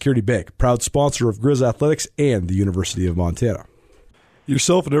 First Security Bank, proud sponsor of Grizz Athletics and the University of Montana.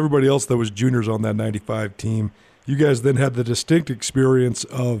 Yourself and everybody else that was juniors on that 95 team, you guys then had the distinct experience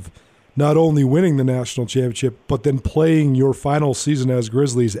of not only winning the national championship, but then playing your final season as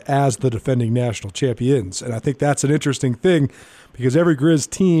Grizzlies as the defending national champions. And I think that's an interesting thing because every Grizz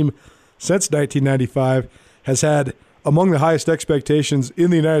team since 1995 has had among the highest expectations in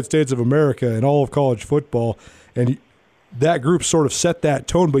the United States of America in all of college football. And that group sort of set that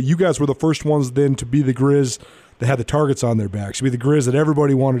tone, but you guys were the first ones then to be the Grizz that had the targets on their backs, to be the Grizz that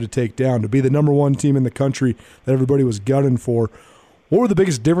everybody wanted to take down, to be the number one team in the country that everybody was gunning for. What were the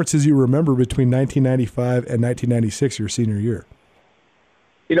biggest differences you remember between 1995 and 1996, your senior year?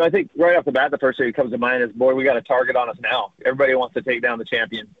 You know, I think right off the bat, the first thing that comes to mind is, boy, we got a target on us now. Everybody wants to take down the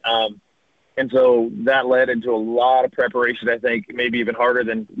champion. And so that led into a lot of preparation, I think, maybe even harder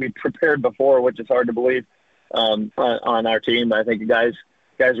than we prepared before, which is hard to believe on our team. I think the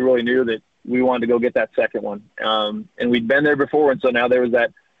guys really knew that we wanted to go get that second one. And we'd been there before, and so now there was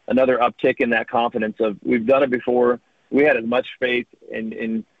that another uptick in that confidence of we've done it before. We had as much faith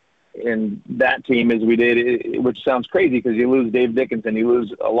in that team as we did, which sounds crazy because you lose Dave Dickinson, you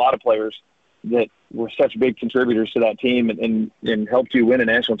lose a lot of players that were such big contributors to that team and helped you win a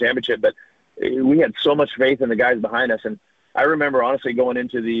national championship. But we had so much faith in the guys behind us. And I remember honestly going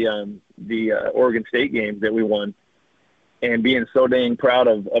into the Oregon State game that we won and being so dang proud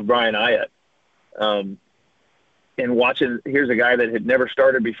of Brian Ayyett. And watching, here's a guy that had never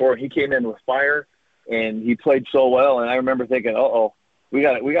started before. He came in with fire and he played so well. And I remember thinking, we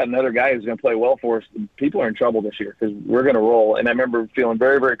got another guy who's going to play well for us. People are in trouble this year because we're going to roll. And I remember feeling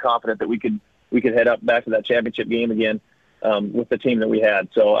very, very confident that we could head up back to that championship game again with the team that we had.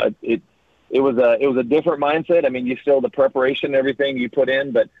 So it was a different mindset. I mean, you still the preparation and everything you put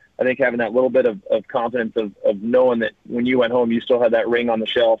in, but I think having that little bit of confidence of knowing that when you went home, you still had that ring on the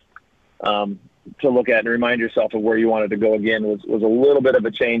shelf to look at and remind yourself of where you wanted to go again was a little bit of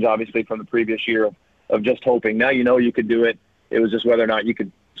a change, obviously, from the previous year of just hoping. Now you know you could do it. It was just whether or not you could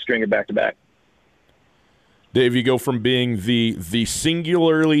string it back to back. Dave, you go from being the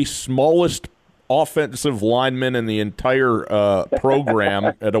singularly smallest offensive lineman in the entire program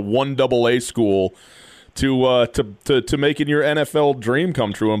at a 1AA school to making your NFL dream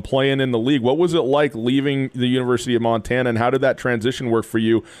come true and playing in the league. What was it like leaving the University of Montana, and how did that transition work for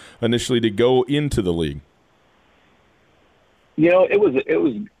you initially to go into the league? You know, it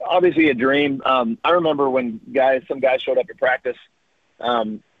was obviously a dream. I remember when some guys showed up at practice. I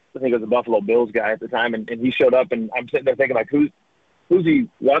think it was a Buffalo Bills guy at the time, and he showed up, and I'm sitting there thinking, like, who's he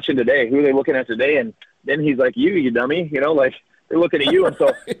watching today? Who are they looking at today? And then he's like, you dummy, you know, like they're looking at you. And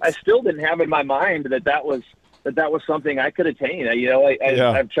so I still didn't have in my mind that was something I could attain.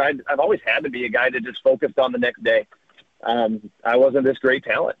 I've always had to be a guy that just focused on the next day. I wasn't this great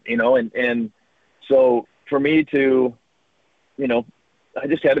talent, you know, and so for me to, you know, I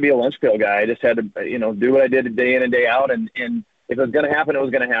just had to be a lunch pail guy. I just had to, you know, do what I did day in and day out. And if it was going to happen, it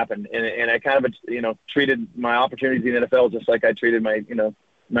was going to happen. And I kind of, you know, treated my opportunities in the NFL just like I treated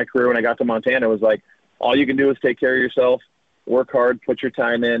my career when I got to Montana. It was like, all you can do is take care of yourself, work hard, put your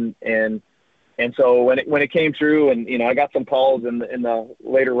time in. And so when it came through and, you know, I got some calls in the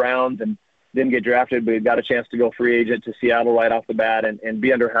later rounds and didn't get drafted, but got a chance to go free agent to Seattle right off the bat and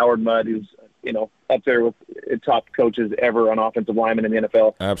be under Howard Mudd, who's, you know, up there with top coaches ever on offensive linemen in the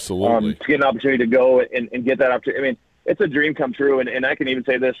NFL. Absolutely. To get an opportunity to go and get that opportunity. I mean, it's a dream come true. And I can even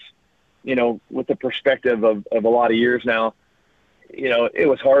say this, with the perspective of a lot of years now, it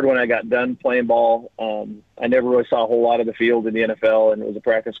was hard when I got done playing ball. I never really saw a whole lot of the field in the NFL and was a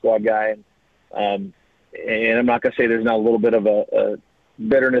practice squad guy. And I'm not going to say there's not a little bit of a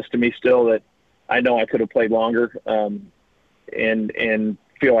bitterness to me still that I know I could have played longer and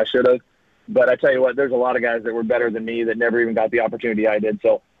feel I should have. But I tell you what, there's a lot of guys that were better than me that never even got the opportunity I did.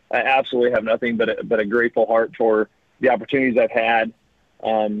 So I absolutely have nothing but a grateful heart for the opportunities I've had,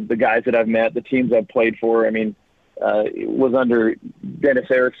 the guys that I've met, the teams I've played for. I mean, it was under Dennis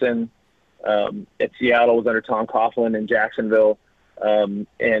Erickson at Seattle, was under Tom Coughlin in Jacksonville,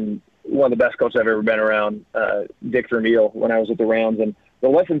 and one of the best coaches I've ever been around, Dick Vermeil, when I was with the Rams. And the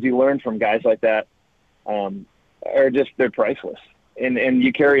lessons you learn from guys like that they're priceless. And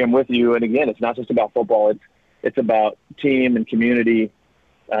you carry them with you. And again, it's not just about football. It's about team and community,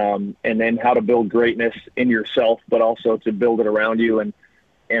 and then how to build greatness in yourself, but also to build it around you.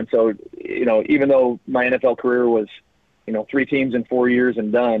 And so, even though my NFL career was, 3 teams in 4 years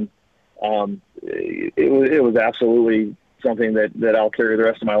and done, it was absolutely something that I'll carry the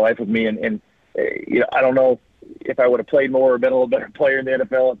rest of my life with me. And I don't know if I would have played more or been a little better player in the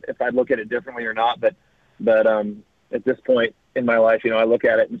NFL, if I'd look at it differently or not. But at this point in my life, I look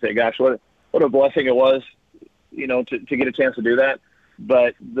at it and say, gosh, what a blessing it was, to get a chance to do that.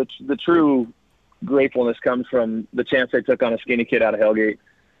 But the true gratefulness comes from the chance I took on a skinny kid out of Hellgate,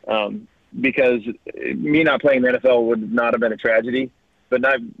 because me not playing the NFL would not have been a tragedy, but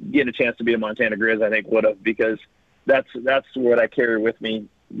not getting a chance to be a Montana Grizz, I think would have, because that's what I carry with me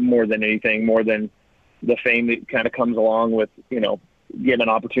more than anything, more than the fame that kind of comes along with, getting an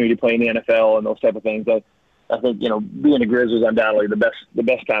opportunity to play in the NFL and those type of things. I think, being a Grizz was undoubtedly the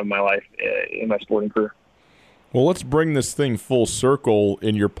best time of my life in my sporting career. Well, let's bring this thing full circle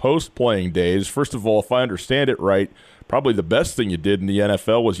in your post-playing days. First of all, if I understand it right, probably the best thing you did in the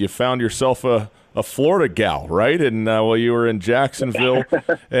NFL was you found yourself a Florida gal, right? And while you were in Jacksonville,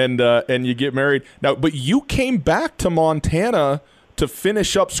 and you get married. Now, but you came back to Montana to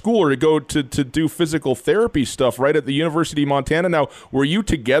finish up school or to go to do physical therapy stuff right at the University of Montana. Now, were you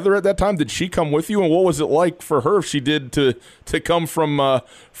together at that time? Did she come with you? And what was it like for her if she did to come from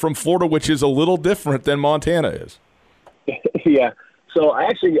Florida, which is a little different than Montana is? Yeah. So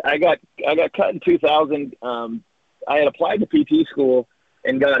I got cut in 2000. I had applied to PT school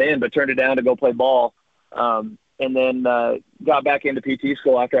and got in, but turned it down to go play ball. And then got back into PT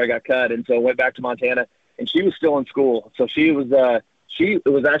school after I got cut. And so went back to Montana, and she was still in school. So she was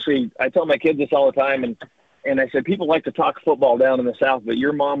actually, I tell my kids this all the time, and I said, people like to talk football down in the South, but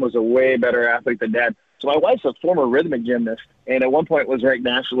your mom was a way better athlete than Dad. So my wife's a former rhythmic gymnast, and at one point was ranked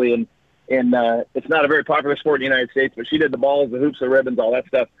nationally, and it's not a very popular sport in the United States, but she did the balls, the hoops, the ribbons, all that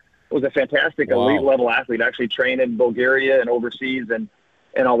stuff. It was a fantastic elite level athlete, actually trained in Bulgaria and overseas and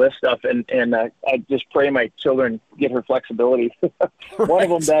all this stuff. And I just pray my children get her flexibility. One of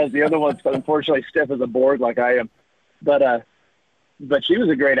them does. The other one's unfortunately stiff as a board like I am. But she was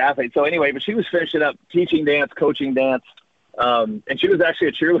a great athlete. So anyway, but she was finishing up teaching dance, coaching dance. And she was actually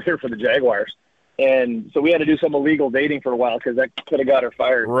a cheerleader for the Jaguars. And so we had to do some illegal dating for a while because that could have got her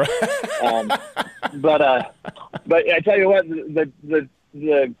fired. Right. But I tell you what,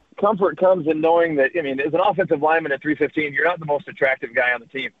 the comfort comes in knowing that, I mean, as an offensive lineman at 315, you're not the most attractive guy on the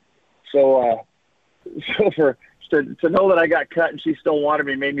team. So to know that I got cut and she still wanted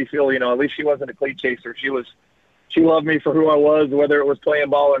me made me feel, at least she wasn't a cleat chaser. She loved me for who I was, whether it was playing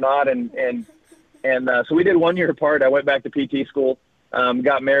ball or not. And so we did 1 year apart. I went back to PT school,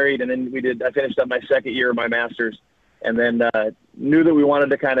 got married, and then I finished up my second year of my master's, and then knew that we wanted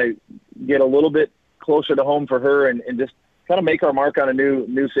to kind of get a little bit closer to home for her and just kind of make our mark on a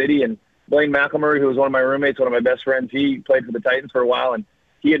new city. And Blaine McElmurray, who was one of my roommates, one of my best friends, he played for the Titans for a while, and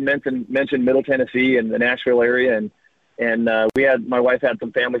he had mentioned Middle Tennessee and the Nashville area, and my wife had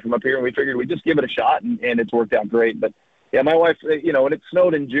some family from up here, and we figured we'd just give it a shot, and it's worked out great. But yeah, my wife, when it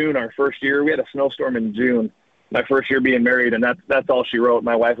snowed in June our first year, we had a snowstorm in June, my first year being married, and that's all she wrote.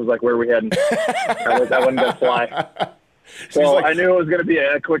 My wife was like, "Where are we heading?" I wasn't going to fly. So I knew it was going to be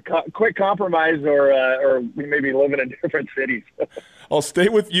a quick compromise, or we may be living in different cities. I'll stay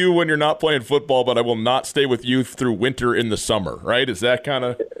with you when you're not playing football, but I will not stay with you through winter in the summer. Right? Is that kind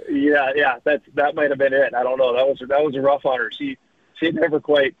of? Yeah. That might have been it. I don't know. That was rough on her. She had never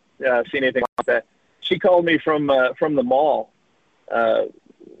quite seen anything like that. She called me from the mall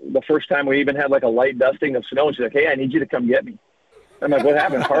the first time we even had like a light dusting of snow. And she's like, "Hey, I need you to come get me." I'm like, "What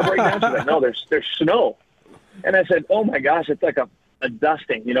happened? Car breakdown?" She's like, "No, there's snow." And I said, "Oh my gosh, it's like a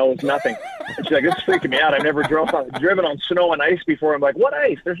dusting, it's nothing." And she's like, "This is freaking me out. I've never driven on snow and ice before." I'm like, "What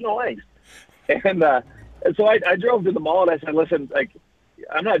ice? There's no ice." And so I drove to the mall and I said, "Listen, like,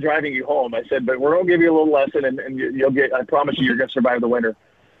 I'm not driving you home. I said, but we're going to give you a little lesson, and you'll get, I promise you're going to survive the winter.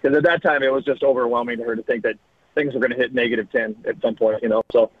 Because at that time, it was just overwhelming to her to think that things were going to hit -10 at some point,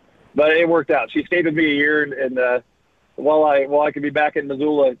 So, but it worked out. She stayed with me a year, and while I could be back in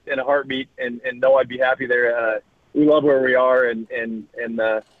Missoula in a heartbeat and know I'd be happy there, we love where we are, and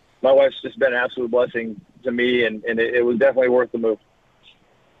my wife's just been an absolute blessing to me, and it was definitely worth the move.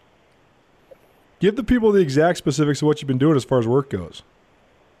 Give the people the exact specifics of what you've been doing as far as work goes.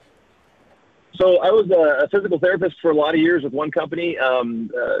 So I was a physical therapist for a lot of years with one company. A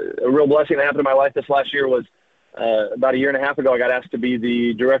real blessing that happened in my life this last year was about a year and a half ago, I got asked to be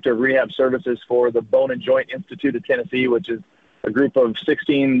the director of rehab services for the Bone and Joint Institute of Tennessee, which is a group of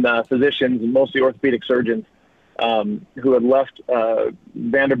 16 physicians, mostly orthopedic surgeons, who had left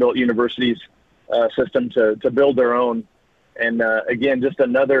Vanderbilt University's system to build their own. And again, just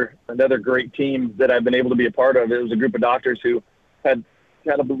another great team that I've been able to be a part of. It was a group of doctors who had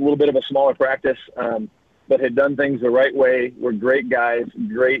a little bit of a smaller practice, but had done things the right way, were great guys,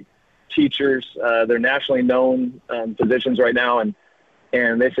 great teachers. They're nationally known physicians right now.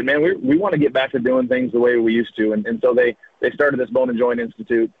 And they said, man, we want to get back to doing things the way we used to. And so they started this Bone and Joint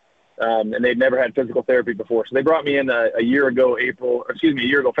Institute, and they'd never had physical therapy before. So they brought me in a year ago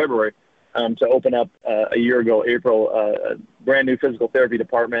February, to open up a year ago April, a brand new physical therapy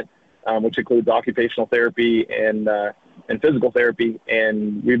department, which includes occupational therapy and physical therapy.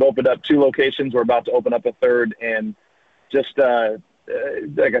 And we've opened up 2 locations. We're about to open up a 3rd, and just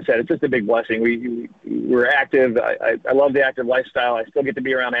like I said, it's just a big blessing. We're active. I love the active lifestyle. I still get to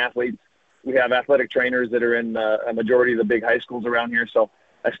be around athletes. We have athletic trainers that are in a majority of the big high schools around here. So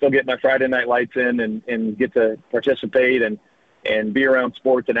I still get my Friday night lights in and get to participate and be around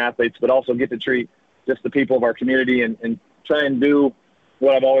sports and athletes, but also get to treat just the people of our community and try and do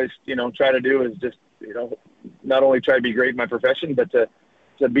what I've always, try to do is just, not only try to be great in my profession, but to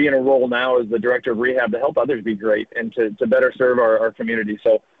be in a role now as the director of rehab to help others be great and to better serve our community.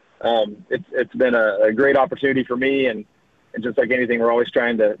 So it's been a great opportunity for me, and just like anything, we're always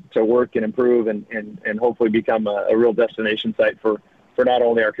trying to work and improve and hopefully become a real destination site for not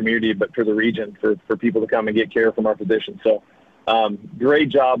only our community, but for the region, for people to come and get care from our physicians. So great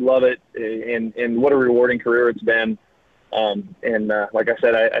job, love it, and what a rewarding career it's been. Like I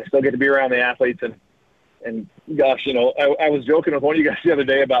said, I still get to be around the athletes, and gosh, I was joking with one of you guys the other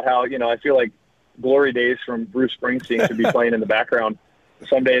day about how, I feel like Glory Days from Bruce Springsteen should be playing in the background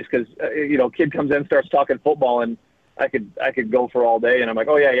some days, because, kid comes in, starts talking football, and I could go for all day. And I'm like,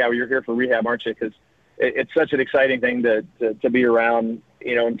 oh yeah, well, you're here for rehab, aren't you? Because it's such an exciting thing to be around,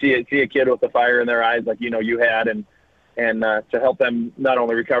 and see a kid with the fire in their eyes like, you had, and to help them not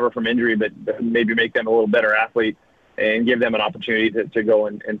only recover from injury, but maybe make them a little better athlete and give them an opportunity to go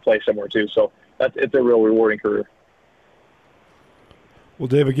and play somewhere too. So it's a real rewarding career. Well,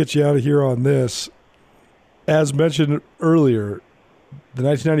 David, get you out of here on this. As mentioned earlier, the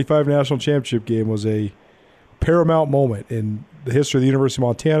 1995 National Championship game was a paramount moment in the history of the University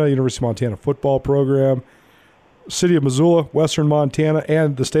of Montana football program, city of Missoula, western Montana,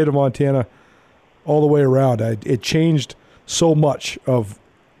 and the state of Montana all the way around. It changed so much of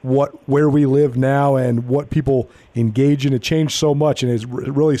where we live now and what people engage in. It changed so much, and it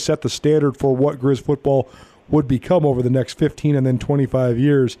really set the standard for what Grizz football would become over the next 15 and then 25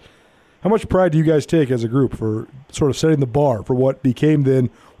 years. How much pride do you guys take as a group for sort of setting the bar for what became then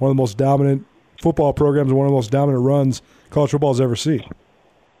one of the most dominant football programs and one of the most dominant runs college football has ever seen?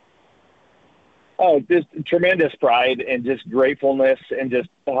 Oh, just tremendous pride and just gratefulness and just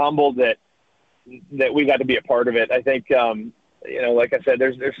humbled that we got to be a part of it. I think, like I said,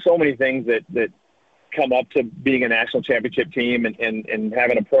 there's so many things that come up to being a national championship team and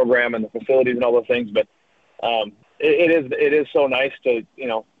having a program and the facilities and all those things. But it is so nice to,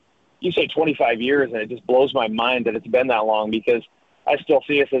 you say 25 years, and it just blows my mind that it's been that long, because I still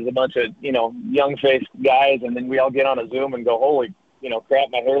see us as a bunch of, young-faced guys, and then we all get on a Zoom and go, holy, crap,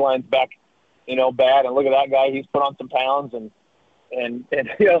 my hairline's back, bad, and look at that guy, he's put on some pounds, and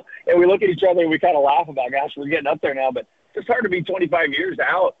we look at each other and we kind of laugh about, gosh, we're getting up there now, but it's hard to be 25 years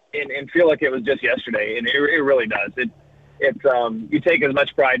out and feel like it was just yesterday, and it really does. You take as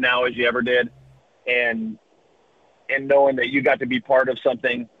much pride now as you ever did, and knowing that you got to be part of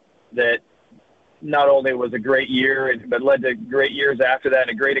something that not only was a great year, but led to great years after that, and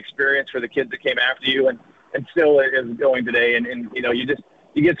a great experience for the kids that came after you, and still is going today. And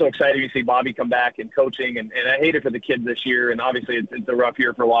you get so excited you see Bobby come back and coaching, and I hate it for the kids this year. And obviously it's a rough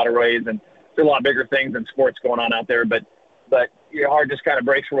year for a lot of ways, and there's a lot bigger things than sports going on out there. But your heart just kind of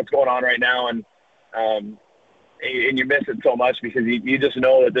breaks for what's going on right now, and you miss it so much, because you just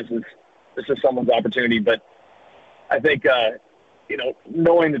know that this is someone's opportunity. But I think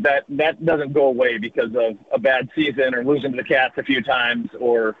knowing that doesn't go away because of a bad season or losing to the Cats a few times,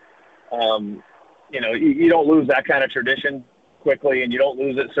 or you don't lose that kind of tradition quickly, and you don't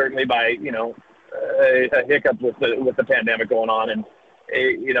lose it certainly by a hiccup with the pandemic going on, and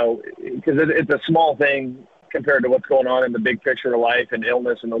because it's a small thing compared to what's going on in the big picture of life and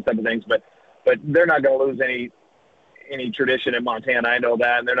illness and those type of things. But they're not going to lose any tradition in Montana. I know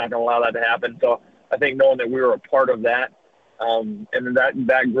that, and they're not going to allow that to happen. So I think knowing that we were a part of that, and then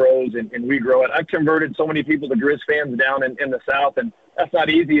that grows and we grow it. I've converted so many people to Grizz fans down in the South, and that's not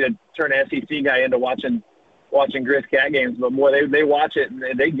easy to turn an SEC guy into watching Grizz Cat games. But boy, they watch it and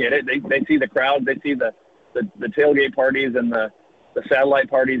they get it. They see the crowd, they see the tailgate parties and the satellite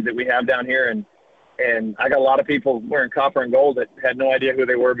parties that we have down here, and I got a lot of people wearing copper and gold that had no idea who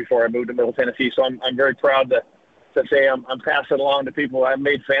they were before I moved to Middle Tennessee. So I'm very proud to say I'm passing along to people. I've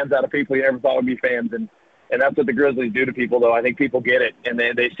made fans out of people you never thought would be fans, and that's what the Grizzlies do to people. Though I think people get it, and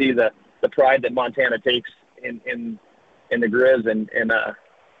they see the pride that Montana takes in the Grizz, and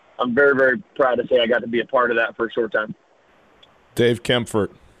I'm very, very proud to say I got to be a part of that for a short time. Dave Kempfert,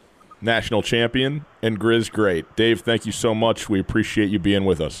 national champion and Grizz great. Dave, thank you so much. We appreciate you being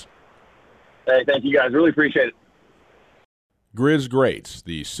with us. Hey, thank you guys. Really appreciate it. Grizz Greats,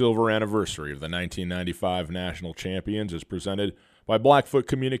 the silver anniversary of the 1995 national champions, is presented by Blackfoot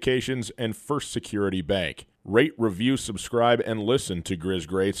Communications and First Security Bank. Rate, review, subscribe, and listen to Grizz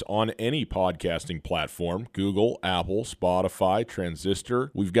Greats on any podcasting platform: Google, Apple, Spotify,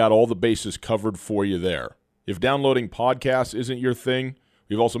 Transistor. We've got all the bases covered for you there. If downloading podcasts isn't your thing,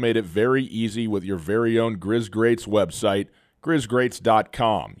 we've also made it very easy with your very own Grizz Greats website,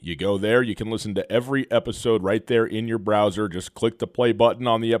 GrizzGreats.com. You go there, you can listen to every episode right there in your browser. Just click the play button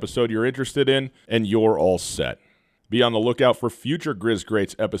on the episode you're interested in, and you're all set. Be on the lookout for future Grizz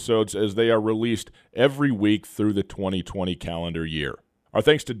Greats episodes as they are released every week through the 2020 calendar year. Our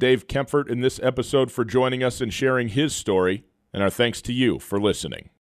thanks to Dave Kempfert in this episode for joining us and sharing his story, and our thanks to you for listening.